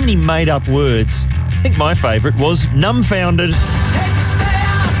 there were so many made-up words. I think my favourite was numfounded.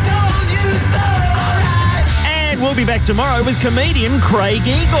 And we'll be back tomorrow with comedian Craig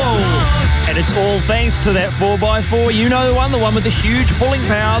Eagle. And it's all thanks to that 4x4. You know the one with the huge pulling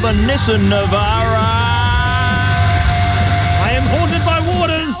power, the Nissan Navara. I am haunted by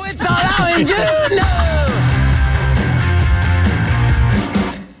waters. Oh, it's all I you know.